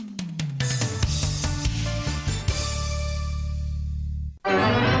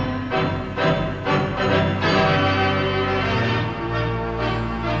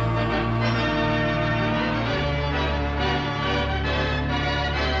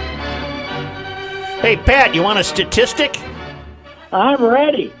 Hey, Pat, you want a statistic? I'm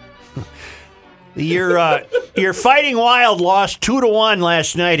ready. Your Fighting Wild lost 2-1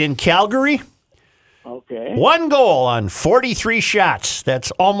 last night in Calgary. Okay. 1 goal on 43 shots.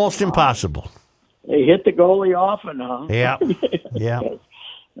 That's almost impossible. They hit the goalie often, huh? Yeah. Yeah.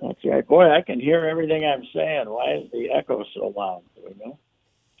 That's right. Boy, I can hear everything I'm saying. Why is the echo so loud? Do we know?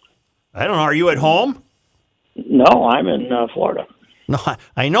 I don't know. Are you at home? No, I'm in Florida. No,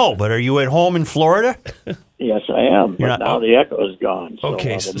 I know, but are you at home in Florida? Yes, I am. But now the echo is gone. So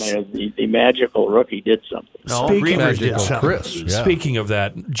Okay, the magical rookie did something. No, Speaking of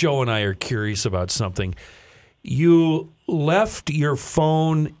that, Joe and I are curious about something. You left your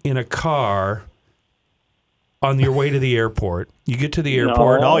phone in a car on your way to the airport. You get to the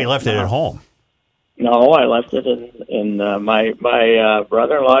airport. No, you left it at home. No, I left it in my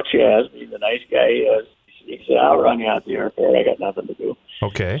brother-in-law Chaz. He's a nice guy. He said, "I'll run you out the airport. I got nothing to do."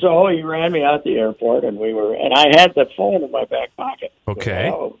 Okay. So he ran me out the airport, and I had the phone in my back pocket. Okay. I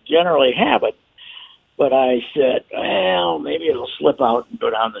don't generally have it, but I said, well, maybe it'll slip out and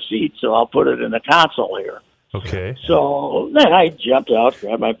go down the seat, so I'll put it in the console here. Okay. So then I jumped out,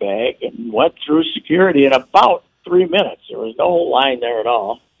 grabbed my bag, and went through security in about 3 minutes. There was no line there at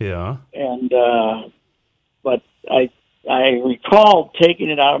all. Yeah. And but I recalled taking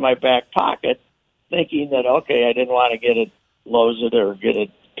it out of my back pocket, thinking that, okay, I didn't want to get it losed or get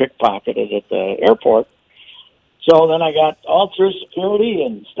it pickpocketed at the airport. So then I got all through security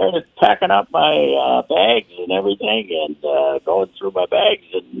and started packing up my bags and everything and going through my bags,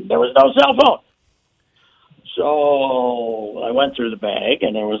 and there was no cell phone. So I went through the bag,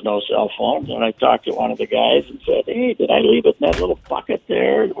 and there was no cell phone. And I talked to one of the guys and said, hey, did I leave it in that little bucket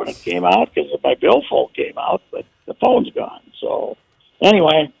there when it came out? Because my billfold came out, but the phone's gone. So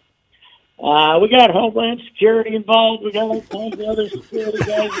anyway, we got Homeland Security involved. We got all kinds of other security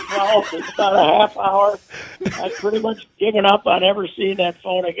guys involved. It's about a half hour. I've pretty much given up on ever seeing that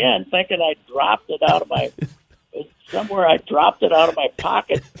phone again, thinking I dropped it out of my somewhere. I dropped it out of my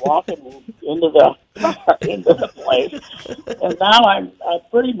pocket walking into the place, and now I'm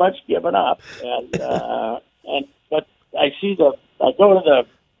pretty much given up. But I go to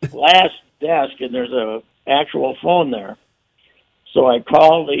the last desk, and there's a actual phone there. So I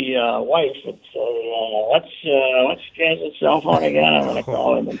called the wife and said, let's change the cell phone again. I'm going to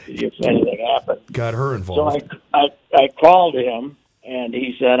call him and see if anything happened. Got her involved. So I called him, and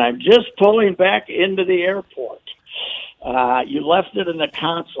he said, I'm just pulling back into the airport. You left it in the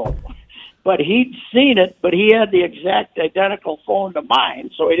console. But he'd seen it, but he had the exact identical phone to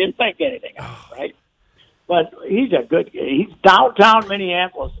mine, so he didn't think anything of it, right? But he's a good guy. He's downtown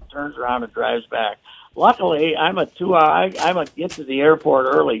Minneapolis and turns around and drives back. Luckily, I'm a get to the airport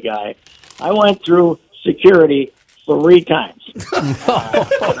early guy. I went through security 3 times. But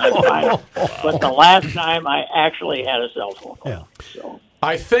the last time I actually had a cell phone. Yeah. So,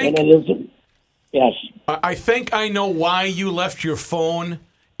 I think. And it isn't. Yes. I think I know why you left your phone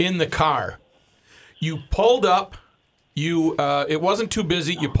in the car. You pulled up. It wasn't too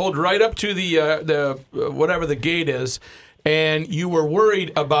busy. You pulled right up to the whatever the gate is. And you were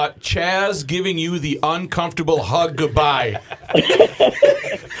worried about Chaz giving you the uncomfortable hug goodbye.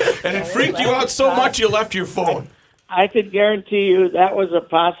 And it freaked you out so much you left your phone. I could guarantee you that was a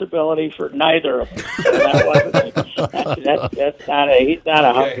possibility for neither of them. He's not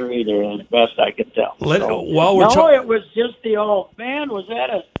a hugger either, as best I can tell. It was just the old, man, was that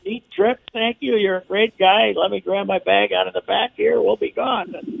a neat trip? Thank you. You're a great guy. Let me grab my bag out of the back here. We'll be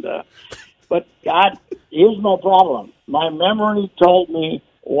gone. But God, here's no problem. My memory told me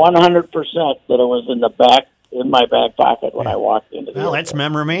 100% that it was in my back pocket when I walked into the airport. That's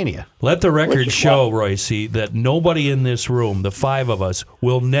memoromania. Let the record show, Reusse, that nobody in this room, the 5 of us,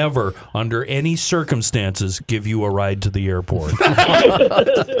 will never, under any circumstances, give you a ride to the airport.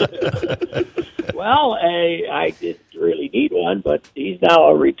 Well, I didn't really need one, but he's now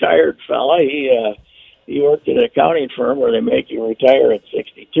a retired fella. He worked at an accounting firm where they make you retire at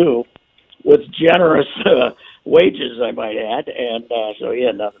 62 with generous wages, I might add, and so he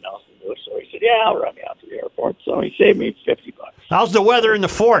had nothing else to do. So he said, yeah, I'll run you out to the airport. So he saved me $50. How's the weather in the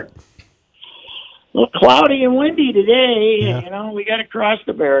fort? Well, cloudy and windy today. Yeah. You know, we got to cross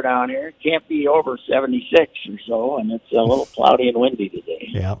the bear down here. It can't be over 76 or so, and it's a little cloudy and windy today.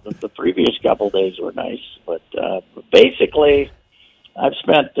 Yeah. The previous couple of days were nice, but basically, I've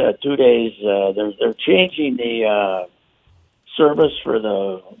spent 2 days. They're changing the service for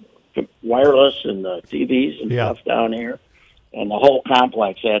the wireless and the TVs and stuff down here, and the whole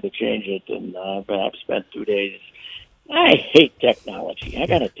complex had to change it. And I've spent 2 days I hate technology. I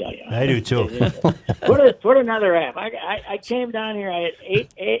got to tell you. I do too. Put another app. I came down here. I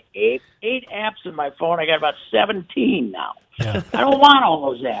had eight apps in my phone. I got about 17 now. Yeah. I don't want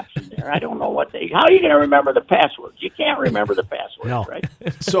all those apps in there. I don't know what they. How are you going to remember the passwords? You can't remember the passwords, right?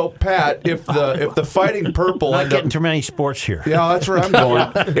 So, Pat, if the Fighting Purple Not end getting up too many sports here. Yeah, that's where I'm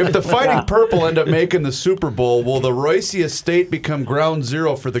going. If the Fighting Purple end up making the Super Bowl, will the Reusse estate become ground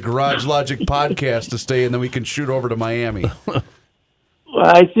zero for the Garage Logic podcast to stay, and then we can shoot over to Miami? Well,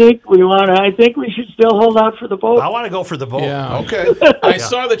 I think we should still hold out for the boat. I want to go for the boat. Yeah. Okay. I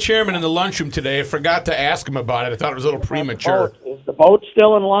saw the chairman in the lunchroom today. I forgot to ask him about it. I thought it was a little premature. Is the boat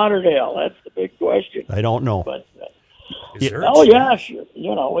still in Lauderdale? That's the big question. I don't know. But, sure. Sure.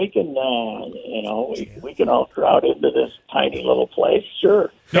 We can, we can all crowd into this tiny little place. Sure.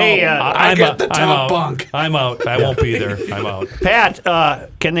 Hey, I get the top out. bunk. I'm out. I won't be there. I'm out. Pat,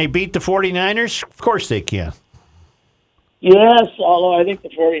 can they beat the 49ers? Of course they can. Yes, although I think the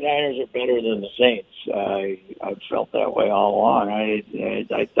 49ers are better than the Saints. I've felt that way all along. I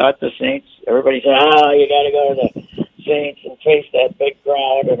thought the Saints, everybody said, you got to go to the Saints and face that big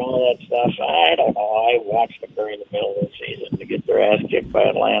crowd and all that stuff. I don't know. I watched them during the middle of the season to get their ass kicked by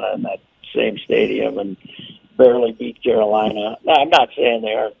Atlanta in that same stadium and barely beat Carolina. Now, I'm not saying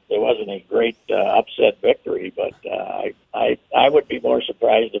there wasn't a great upset victory, but I would be more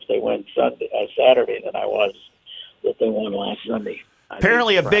surprised if they win Saturday than I was that they won last Sunday.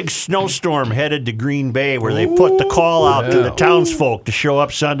 Apparently a big snowstorm headed to Green Bay where they put the call out to the townsfolk to show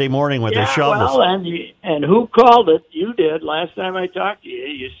up Sunday morning with their shovels. Well, and who called it? You did. Last time I talked to you,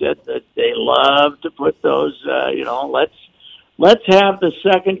 you said that they love to put those, let's have the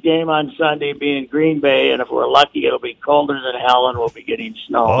second game on Sunday be in Green Bay, and if we're lucky, it'll be colder than hell and we'll be getting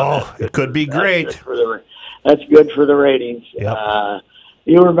snow. Oh, it could be great. That's good for the ratings. Yep.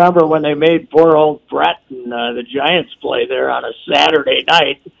 You remember when they made poor old Brett and the Giants play there on a Saturday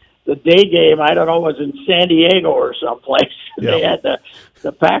night? The day game, I don't know, was in San Diego or someplace. Yep. They had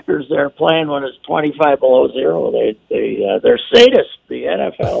the Packers there playing when it's 25 below zero. They're sadists. The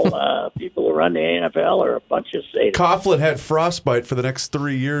NFL people who run the NFL are a bunch of sadists. Coughlin had frostbite for the next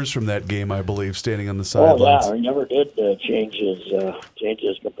 3 years from that game, I believe, standing on the sidelines. Oh yeah, he never did change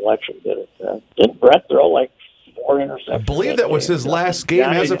his complexion. Did it? Didn't Brett throw like 4 interceptions? I believe that was his last game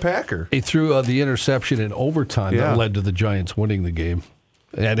as a Packer. He threw the interception in overtime that led to the Giants winning the game,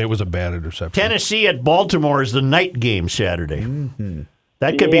 and it was a bad interception. Tennessee at Baltimore is the night game Saturday. Mm-hmm.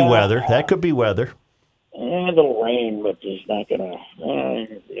 That could be weather. That could be weather. And it'll rain, but it's not going to,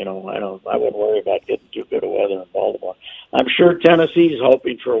 I wouldn't worry about getting too good of weather in Baltimore. I'm sure Tennessee's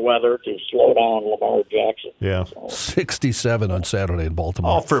hoping for weather to slow down Lamar Jackson. Yeah. 67 on Saturday in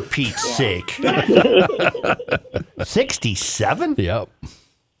Baltimore. Oh, for Pete's sake. 67? Yep.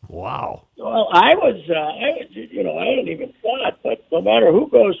 Wow. Well, I hadn't even thought, but no matter who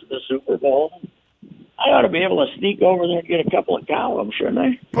goes to the Super Bowl, I ought to be able to sneak over there and get a couple of columns, shouldn't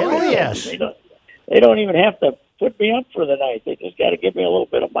I? Oh, yes. They don't even have to put me up for the night. They just got to give me a little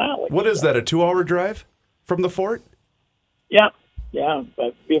bit of mileage. What is that, a 2-hour drive from the fort? Yeah, but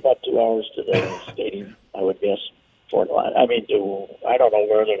it'd be about 2 hours to the stadium, I would guess. I don't know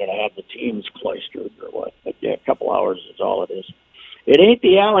where they're going to have the teams cloistered or what, but yeah, a couple hours is all it is. It ain't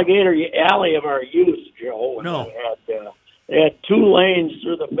the alligator alley of our youth, Joe. No. They had 2 lanes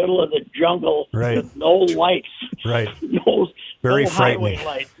through the middle of the jungle with no lights. Right. Very frightening. Highway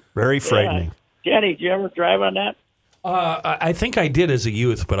lights. Very frightening. Yeah. Kenny, did you ever drive on that? I think I did as a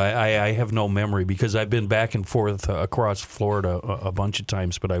youth, but I have no memory because I've been back and forth across Florida a bunch of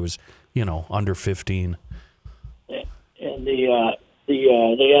times, but I was, under 15. And they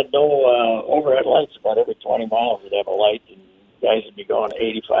had no overhead lights. About every 20 miles they'd have a light, and guys would be going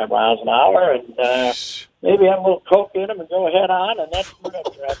 85 miles an hour, and maybe have a little coke in them and go head on, and that's pretty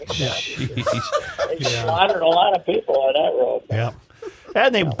traffic. They slaughtered a lot of people on that road. Yeah.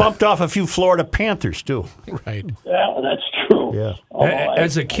 And they bumped off a few Florida Panthers, too. Right. Yeah, that's true. Yeah.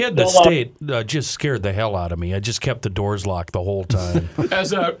 As a kid, the state just scared the hell out of me. I just kept the doors locked the whole time.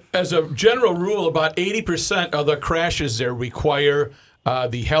 As a general rule, about 80% of the crashes there require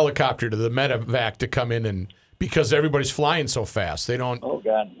the helicopter to the medevac to come in, and because everybody's flying so fast, they don't. Oh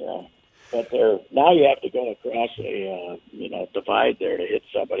God, yeah. But now you have to go across a divide there to hit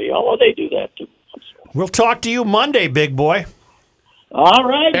somebody. Although they do that too. We'll talk to you Monday, big boy. All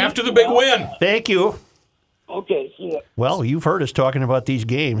right. After the big win. Thank you. Okay, see ya. Well, you've heard us talking about these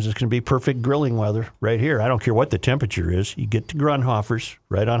games. It's going to be perfect grilling weather right here. I don't care what the temperature is. You get to Grunhofer's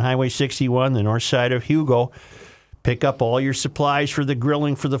right on Highway 61, the north side of Hugo. Pick up all your supplies for the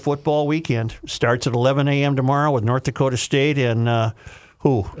grilling for the football weekend. Starts at 11 a.m. tomorrow with North Dakota State and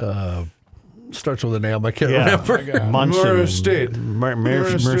who? Starts with an M. I can't remember. Munson. State.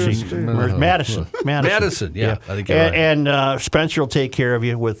 Madison. Madison, yeah. I think you're right. And Spencer will take care of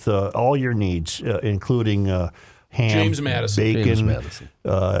you with all your needs, including ham, James Madison. bacon, James Madison.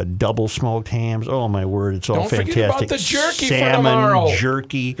 double smoked hams. Oh, my word. It's all Don't fantastic. forget about the jerky for Salmon, tomorrow.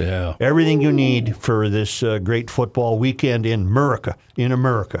 jerky, everything you need for this great football weekend in America.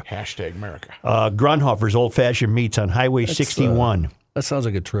 Hashtag America. Grunhofer's Old Fashioned Meats on Highway 61. That sounds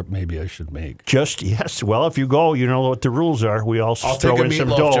like a trip maybe I should make. Yes. Well, if you go, you know what the rules are. We all I'll throw take a in some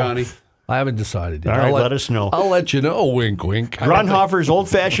meatloaf, dough. Johnny. I haven't decided yet. All right, let us know. I'll let you know. Wink, wink. Grunhofer's Old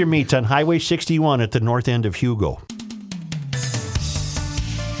Fashioned Meats on Highway 61 at the north end of Hugo.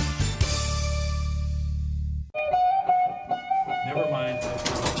 Never mind.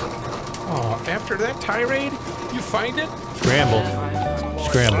 Oh, after that tirade, you find it? Scramble.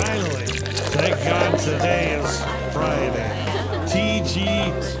 Finally. Thank God today is Friday.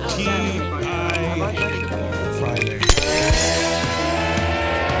 TGTI Friday.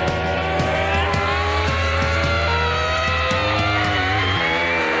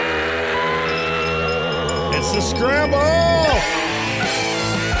 It's the scramble!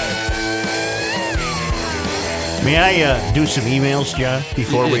 May I do some emails, John,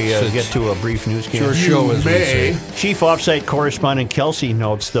 before we get to a brief newscast? Your show, as we say. Chief Offsite Correspondent Kelsey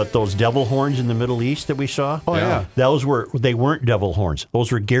notes that those devil horns in the Middle East that we saw, they weren't devil horns.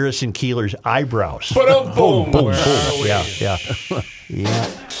 Those were Garrison Keillor's eyebrows. Boom, boom, boom. Yeah.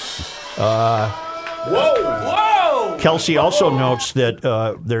 Whoa! Kelsey also notes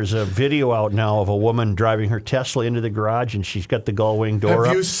that there's a video out now of a woman driving her Tesla into the garage, and she's got the gull-wing door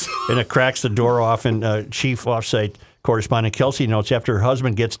up, and it cracks the door off, and Chief Offsite Correspondent Kelsey notes after her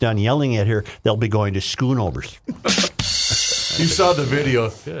husband gets done yelling at her, they'll be going to schoonovers. You saw the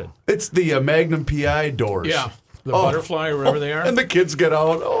video. Good. It's the Magnum PI doors. Yeah, the butterfly or whatever they are. And the kids get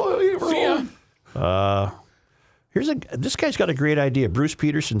out. Oh, see ya. This guy's got a great idea. Bruce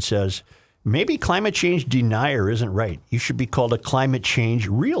Peterson says, maybe climate change denier isn't right. You should be called a climate change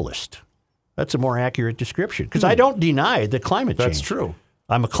realist. That's a more accurate description. Because I don't deny the climate change. That's true.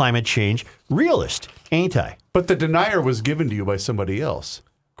 I'm a climate change realist, ain't I? But the denier was given to you by somebody else.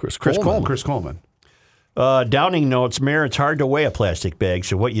 Chris Coleman. Downing notes, Mayor, it's hard to weigh a plastic bag,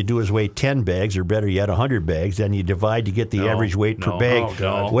 so what you do is weigh 10 bags, or better yet, 100 bags, then you divide to get the average weight per bag.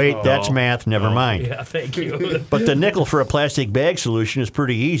 That's math, never mind. Yeah, thank you. But the nickel for a plastic bag solution is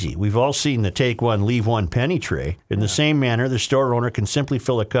pretty easy. We've all seen the take one, leave one penny tray. In the same manner, the store owner can simply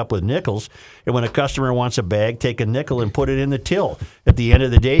fill a cup with nickels, and when a customer wants a bag, take a nickel and put it in the till. At the end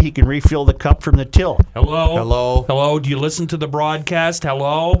of the day, he can refill the cup from the till. Hello? Do you listen to the broadcast?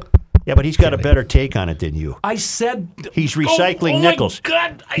 Hello? Yeah, but he's got a better take on it than you. I said... He's recycling nickels. Oh, my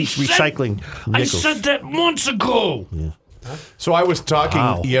God. He's recycling nickels. I said that months ago. Yeah. So I was talking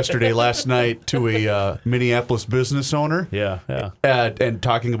last night to a Minneapolis business owner. Yeah. And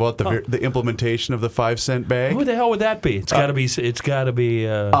talking about the implementation of the 5-cent bag. Who the hell would that be? It's got to be. Mike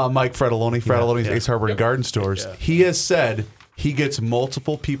Fratelloni. Fratelloni's Ace Harbor and Garden Stores. Yeah. He has said he gets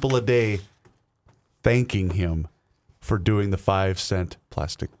multiple people a day thanking him for doing the 5-cent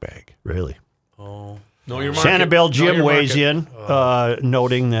plastic bag. Really? Oh. Know your market. Sanibel Jim weighs in,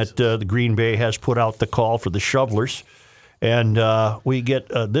 noting that the Green Bay has put out the call for the shovelers. And we get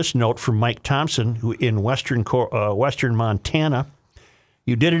this note from Mike Thompson, who in western Montana.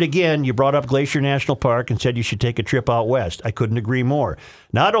 You did it again. You brought up Glacier National Park and said you should take a trip out west. I couldn't agree more.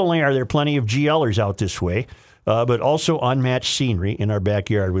 Not only are there plenty of GLers out this way, but also unmatched scenery in our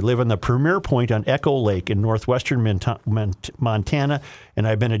backyard. We live on the premier point on Echo Lake in northwestern Montana, and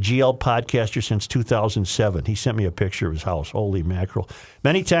I've been a GL podcaster since 2007. He sent me a picture of his house. Holy mackerel.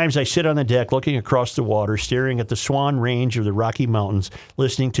 Many times I sit on the deck looking across the water, staring at the Swan Range of the Rocky Mountains,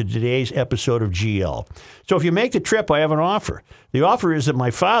 listening to today's episode of GL. So if you make the trip, I have an offer. The offer is that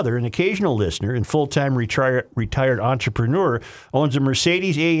my father, an occasional listener and full-time retired entrepreneur, owns a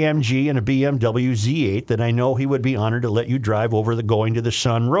Mercedes AMG and a BMW Z8 that I know he would be honored to let you drive over the Going to the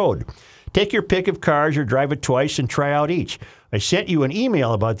Sun Road. Take your pick of cars or drive it twice and try out each. I sent you an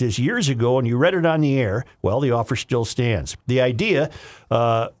email about this years ago, and you read it on the air. Well, the offer still stands. The idea,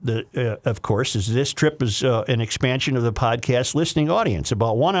 of course, is this trip is an expansion of the podcast listening audience.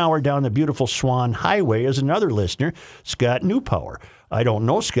 About 1 hour down the beautiful Swan Highway is another listener, Scott Newpower. I don't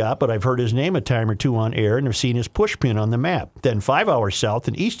know Scott, but I've heard his name a time or two on air and have seen his pushpin on the map. Then 5 hours south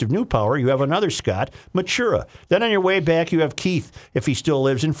and east of Newpower, you have another Scott, Matura. Then on your way back, you have Keith, if he still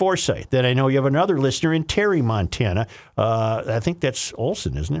lives in Forsyth. Then I know you have another listener in Terry, Montana. I think that's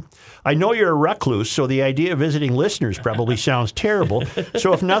Olson, isn't it? I know you're a recluse, so the idea of visiting listeners probably sounds terrible.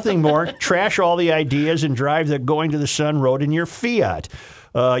 So if nothing more, trash all the ideas and drive the Going to the Sun Road in your Fiat.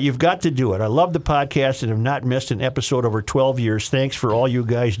 You've got to do it. I love the podcast and have not missed an episode over 12 years. Thanks for all you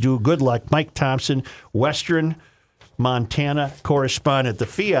guys do. Good luck. Mike Thompson, Western Montana correspondent. The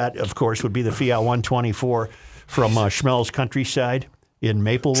Fiat, of course, would be the Fiat 124 from Schmelz Countryside in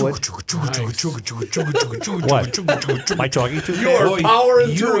Maplewood. What? Am I talking to you? You're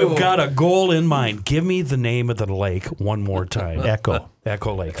powering through. You have got a goal in mind. Give me the name of the lake one more time. Echo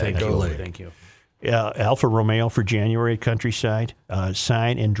Lake. Thank you. Alfa Romeo for January at Countryside.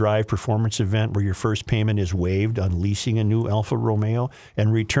 Sign and drive performance event where your first payment is waived on leasing a new Alfa Romeo,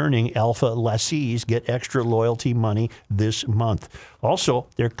 and returning Alfa lessees get extra loyalty money this month. Also,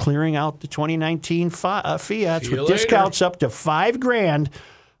 they're clearing out the 2019 Fiats with discounts up to $5,000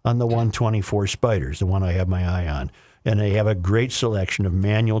 on the 124 Spyders, the one I have my eye on. And they have a great selection of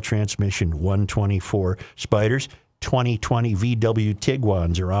manual transmission 124 Spyders. 2020 VW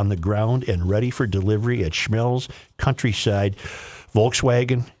Tiguan's are on the ground and ready for delivery at Schmelz Countryside.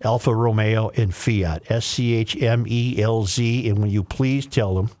 Volkswagen, Alfa Romeo, and Fiat. SCHMELZ. And when you please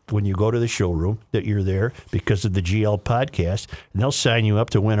tell them when you go to the showroom that you're there because of the GL podcast, and they'll sign you up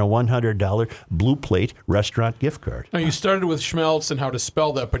to win a $100 Blue Plate restaurant gift card. Now, you started with Schmelz and how to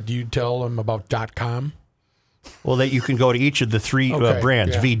spell that, but do you tell them about .com? Well, that you can go to each of the three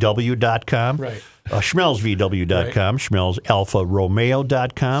brands, VW.com. Right. SchmelzVW.com,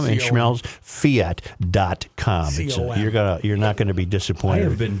 SchmelzAlfaRomeo.com, and SchmelzFiat.com. You're not going to be disappointed. I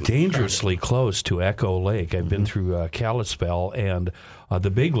have been dangerously close to Echo Lake. I've been through Kalispell, and the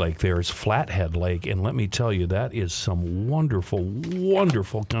big lake there is Flathead Lake, and let me tell you, that is some wonderful,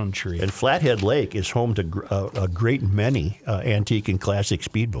 wonderful country. And Flathead Lake is home to a great many antique and classic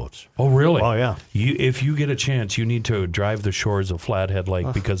speedboats. Oh, really? Oh, yeah. If you get a chance, you need to drive the shores of Flathead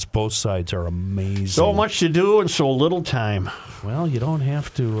Lake because both sides are amazing. So much to do and so little time. Well, you don't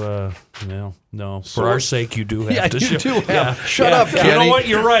have to, no. For our sake, you do have to. You do have. Shut up, Kenny. You know what?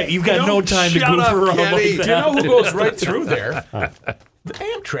 You're right. You've got no time to goof around like that. Do you know who goes right through there? The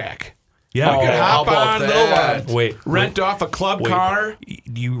Amtrak. Yeah, you could hop on, rent off a club car.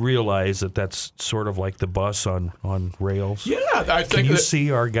 Do you realize that that's sort of like the bus on rails? Yeah, I think. Can you see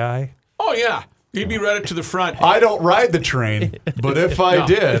our guy? Oh yeah. He'd be right up to the front. I don't ride the train, but if I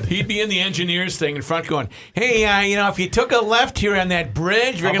did. He'd be in the engineer's thing in front going, hey, if you took a left here on that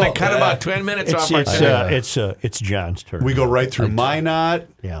bridge, we're going to cut about 10 minutes off our time. It's John's turn. We go right through Minot.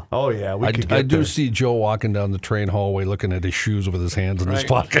 Yeah. Oh, yeah. I do see Joe walking down the train hallway looking at his shoes with his hands in his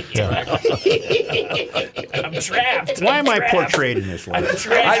pocket. Yeah. I'm trapped. Why am I portrayed in this way?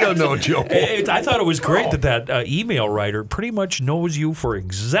 I don't know, Joe. I thought it was great that email writer pretty much knows you for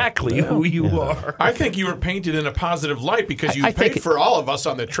exactly who you are. I think you were painted in a positive light because you paid for all of us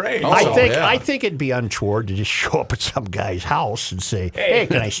on the train. I think it'd be untoward to just show up at some guy's house and say, hey,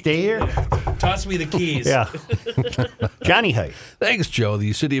 can I stay here? Toss me the keys. Yeah. Johnny Heidt. Thanks, Joe.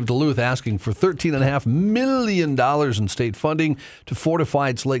 The city of Duluth asking for $13.5 million in state funding to fortify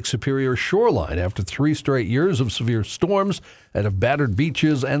its Lake Superior shoreline after 3 straight years of severe storms that have battered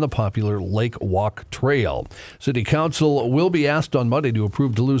beaches and the popular Lake Walk Trail. City Council will be asked on Monday to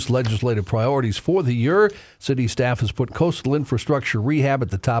approve Duluth's legislative priorities for the year. City staff has put coastal infrastructure rehab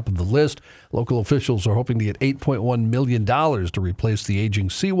at the top of the list. Local officials are hoping to get $8.1 million to replace the aging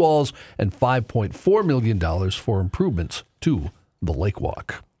seawalls and $5.4 million for improvements to the Lake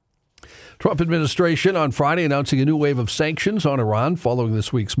Walk. Trump administration on Friday announcing a new wave of sanctions on Iran following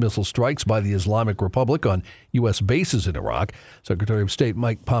this week's missile strikes by the Islamic Republic on U.S. bases in Iraq. Secretary of State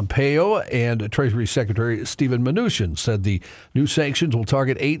Mike Pompeo and Treasury Secretary Steven Mnuchin said the new sanctions will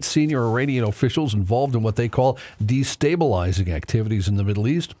target 8 senior Iranian officials involved in what they call destabilizing activities in the Middle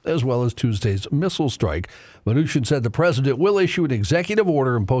East, as well as Tuesday's missile strike. Mnuchin said the president will issue an executive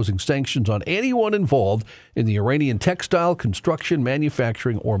order imposing sanctions on anyone involved in the Iranian textile, construction,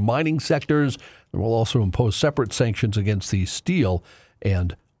 manufacturing, or mining sectors. There will also impose separate sanctions against the steel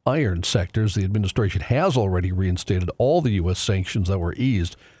and iron sectors. The administration has already reinstated all the U.S. sanctions that were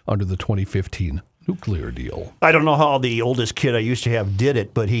eased under the 2015 nuclear deal. I don't know how the oldest kid I used to have did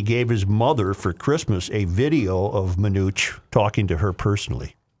it, but he gave his mother for Christmas a video of Mnuchin talking to her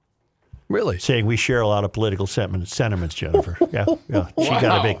personally. Really? Saying we share a lot of political sentiments, Jennifer. Yeah. She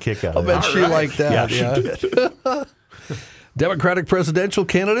got a big kick out of it. I bet she liked that. Yeah, she did. Democratic presidential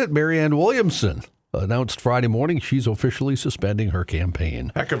candidate Marianne Williamson announced Friday morning she's officially suspending her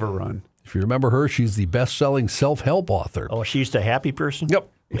campaign. Heck of a run. If you remember her, she's the best-selling self-help author. Oh, she's the happy person? Yep.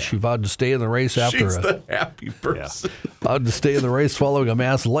 Yeah. She vowed to stay in the race after she's the happy person. Vowed to stay in the race following a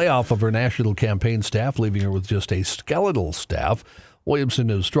mass layoff of her national campaign staff, leaving her with just a skeletal staff. Williamson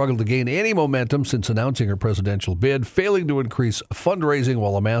has struggled to gain any momentum since announcing her presidential bid, failing to increase fundraising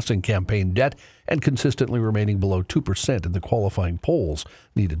while amassing campaign debt and consistently remaining below 2% in the qualifying polls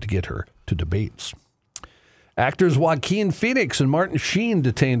needed to get her to debates. Actors Joaquin Phoenix and Martin Sheen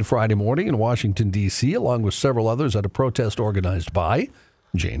detained Friday morning in Washington, D.C., along with several others at a protest organized by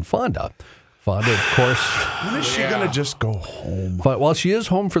Jane Fonda. Fonda, of course. When is she going to just go home? Well, she is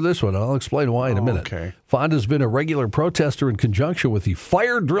home for this one, and I'll explain why in a minute. Okay. Fonda's been a regular protester in conjunction with the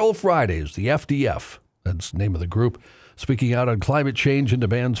Fire Drill Fridays, the FDF. That's the name of the group. Speaking out on climate change and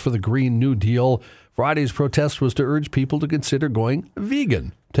demands for the Green New Deal. Friday's protest was to urge people to consider going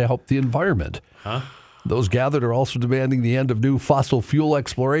vegan to help the environment. Huh? Those gathered are also demanding the end of new fossil fuel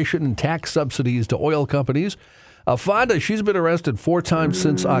exploration and tax subsidies to oil companies. Fonda, she's been arrested 4 times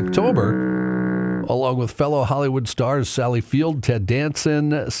since October, along with fellow Hollywood stars Sally Field, Ted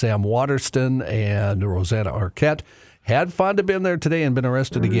Danson, Sam Waterston, and Rosanna Arquette. Had Fonda been there today and been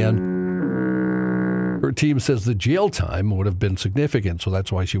arrested again, her team says the jail time would have been significant, so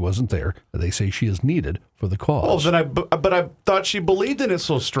that's why she wasn't there. They say she is needed for the cause. Oh, but I thought she believed in it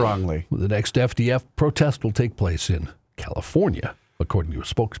so strongly. The next FDF protest will take place in California, according to a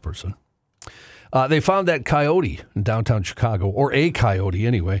spokesperson. They found that coyote in downtown Chicago, or a coyote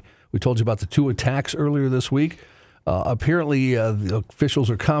anyway. We told you about the 2 attacks earlier this week. Apparently, the officials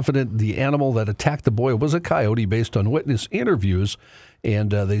are confident the animal that attacked the boy was a coyote based on witness interviews.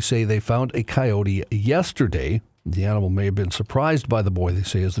 And they say they found a coyote yesterday. The animal may have been surprised by the boy, they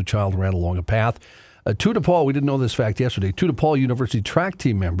say, as the child ran along a path. 2 DePaul, we didn't know this fact yesterday, 2 DePaul University track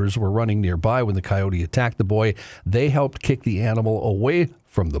team members were running nearby when the coyote attacked the boy. They helped kick the animal away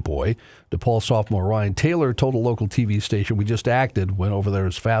from the boy. DePaul sophomore Ryan Taylor told a local TV station, "We just acted, went over there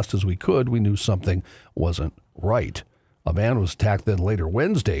as fast as we could. We knew something wasn't right." A man was attacked then later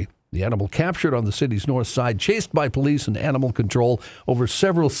Wednesday. The animal captured on the city's north side, chased by police and animal control over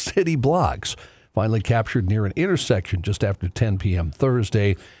several city blocks. Finally captured near an intersection just after 10 p.m.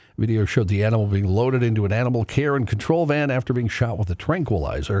 Thursday. Video showed the animal being loaded into an animal care and control van after being shot with a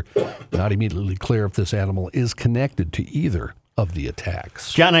tranquilizer. Not immediately clear if this animal is connected to either of the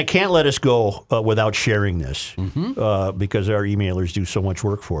attacks. John, I can't let us go without sharing this because our emailers do so much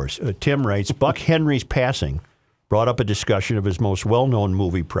work for us. Tim writes, Buck Henry's passing brought up a discussion of his most well-known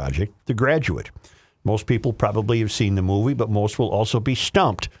movie project, The Graduate. Most people probably have seen the movie, but most will also be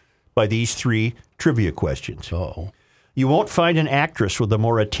stumped by these 3 trivia questions. Uh-oh. You won't find an actress with a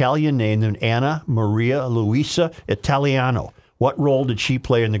more Italian name than Anna Maria Luisa Italiano. What role did she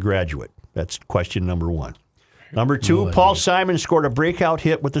play in The Graduate? That's question number 1. Number 2, Paul Simon scored a breakout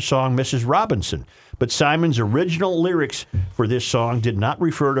hit with the song Mrs. Robinson, but Simon's original lyrics for this song did not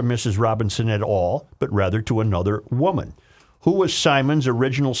refer to Mrs. Robinson at all, but rather to another woman. Who was Simon's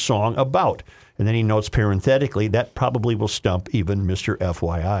original song about? And then he notes parenthetically, that probably will stump even Mr.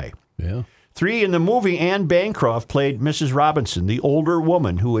 FYI. Yeah. 3, in the movie, Anne Bancroft played Mrs. Robinson, the older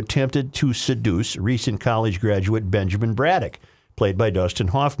woman who attempted to seduce recent college graduate Benjamin Braddock, played by Dustin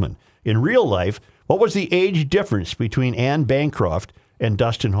Hoffman. In real life, what was the age difference between Anne Bancroft and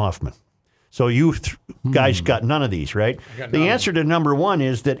Dustin Hoffman? So you guys got none of these, right? The answer to number 1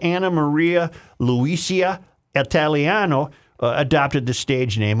 is that Anna Maria Luisa Italiano adopted the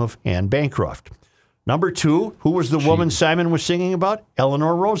stage name of Anne Bancroft. Number 2, who was the woman Simon was singing about?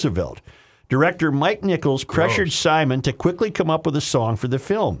 Eleanor Roosevelt. Director Mike Nichols pressured Simon to quickly come up with a song for the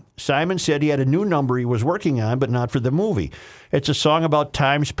film. Simon said he had a new number he was working on, but not for the movie. It's a song about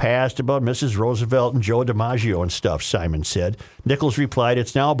times past, about Mrs. Roosevelt and Joe DiMaggio and stuff, Simon said. Nichols replied,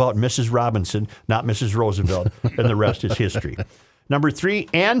 it's now about Mrs. Robinson, not Mrs. Roosevelt, and the rest is history. Number 3,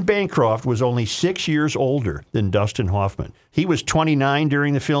 Anne Bancroft was only 6 years older than Dustin Hoffman. He was 29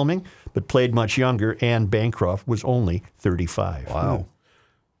 during the filming, but played much younger. Anne Bancroft was only 35. Wow.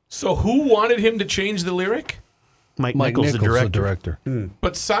 So who wanted him to change the lyric? Mike Nichols, the director.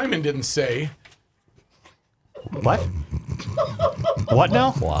 But Simon didn't say. What? What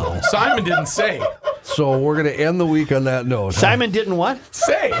now? Wow. Simon didn't say. So we're going to end the week on that note. Simon didn't what?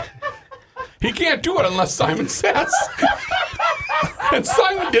 Say. He can't do it unless Simon says. And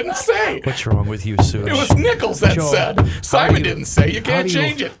Simon didn't say. What's wrong with you, Sue? It was Nichols that said. Simon didn't say. You can't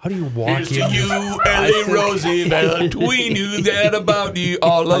change it. How do you walk Here's to you, Ellie Roosevelt. We knew that about you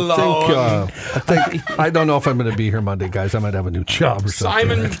all along. I don't know if I'm going to be here Monday, guys. I might have a new job or something.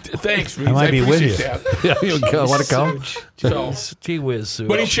 Simon, thanks, Reeves. I might be with you. That. Yeah, you want to come? So, Gee whiz, Sue.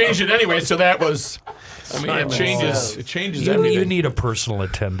 But he changed it anyway, so that was I mean, it changes You everything. need a personal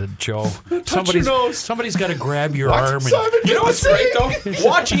attendant, Joe. Touch your nose. Somebody's got to grab your arm. You know what's great though?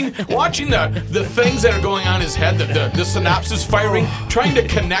 Watching the things that are going on in his head, the synapses firing, trying to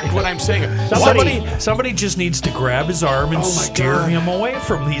connect what I'm saying. Somebody just needs to grab his arm and steer him away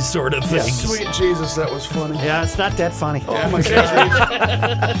from these sort of things. Sweet Jesus, that was funny. Yeah, it's not that funny. Oh my God.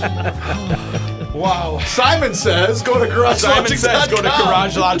 Wow. Simon says go to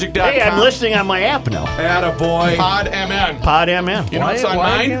GarageLogic.com. Hey, I'm listening on my app now. Attaboy. PodMN. You know what's on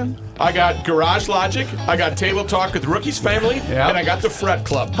mine? Again? I got Garage Logic, I got Table Talk with Rookie's Family, and I got the Fret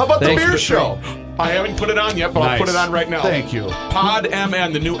Club. How about the beer show? I haven't put it on yet, but I'll put it on right now. Thank you.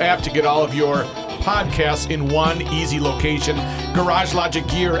 PodMN, the new app to get all of your podcasts in one easy location. Garage Logic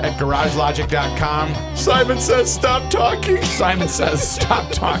gear at GarageLogic.com. Simon says stop talking. Simon says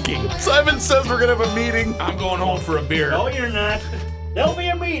stop talking. Simon says we're going to have a meeting. I'm going home for a beer. No, you're not. There'll be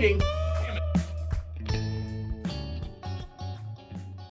a meeting.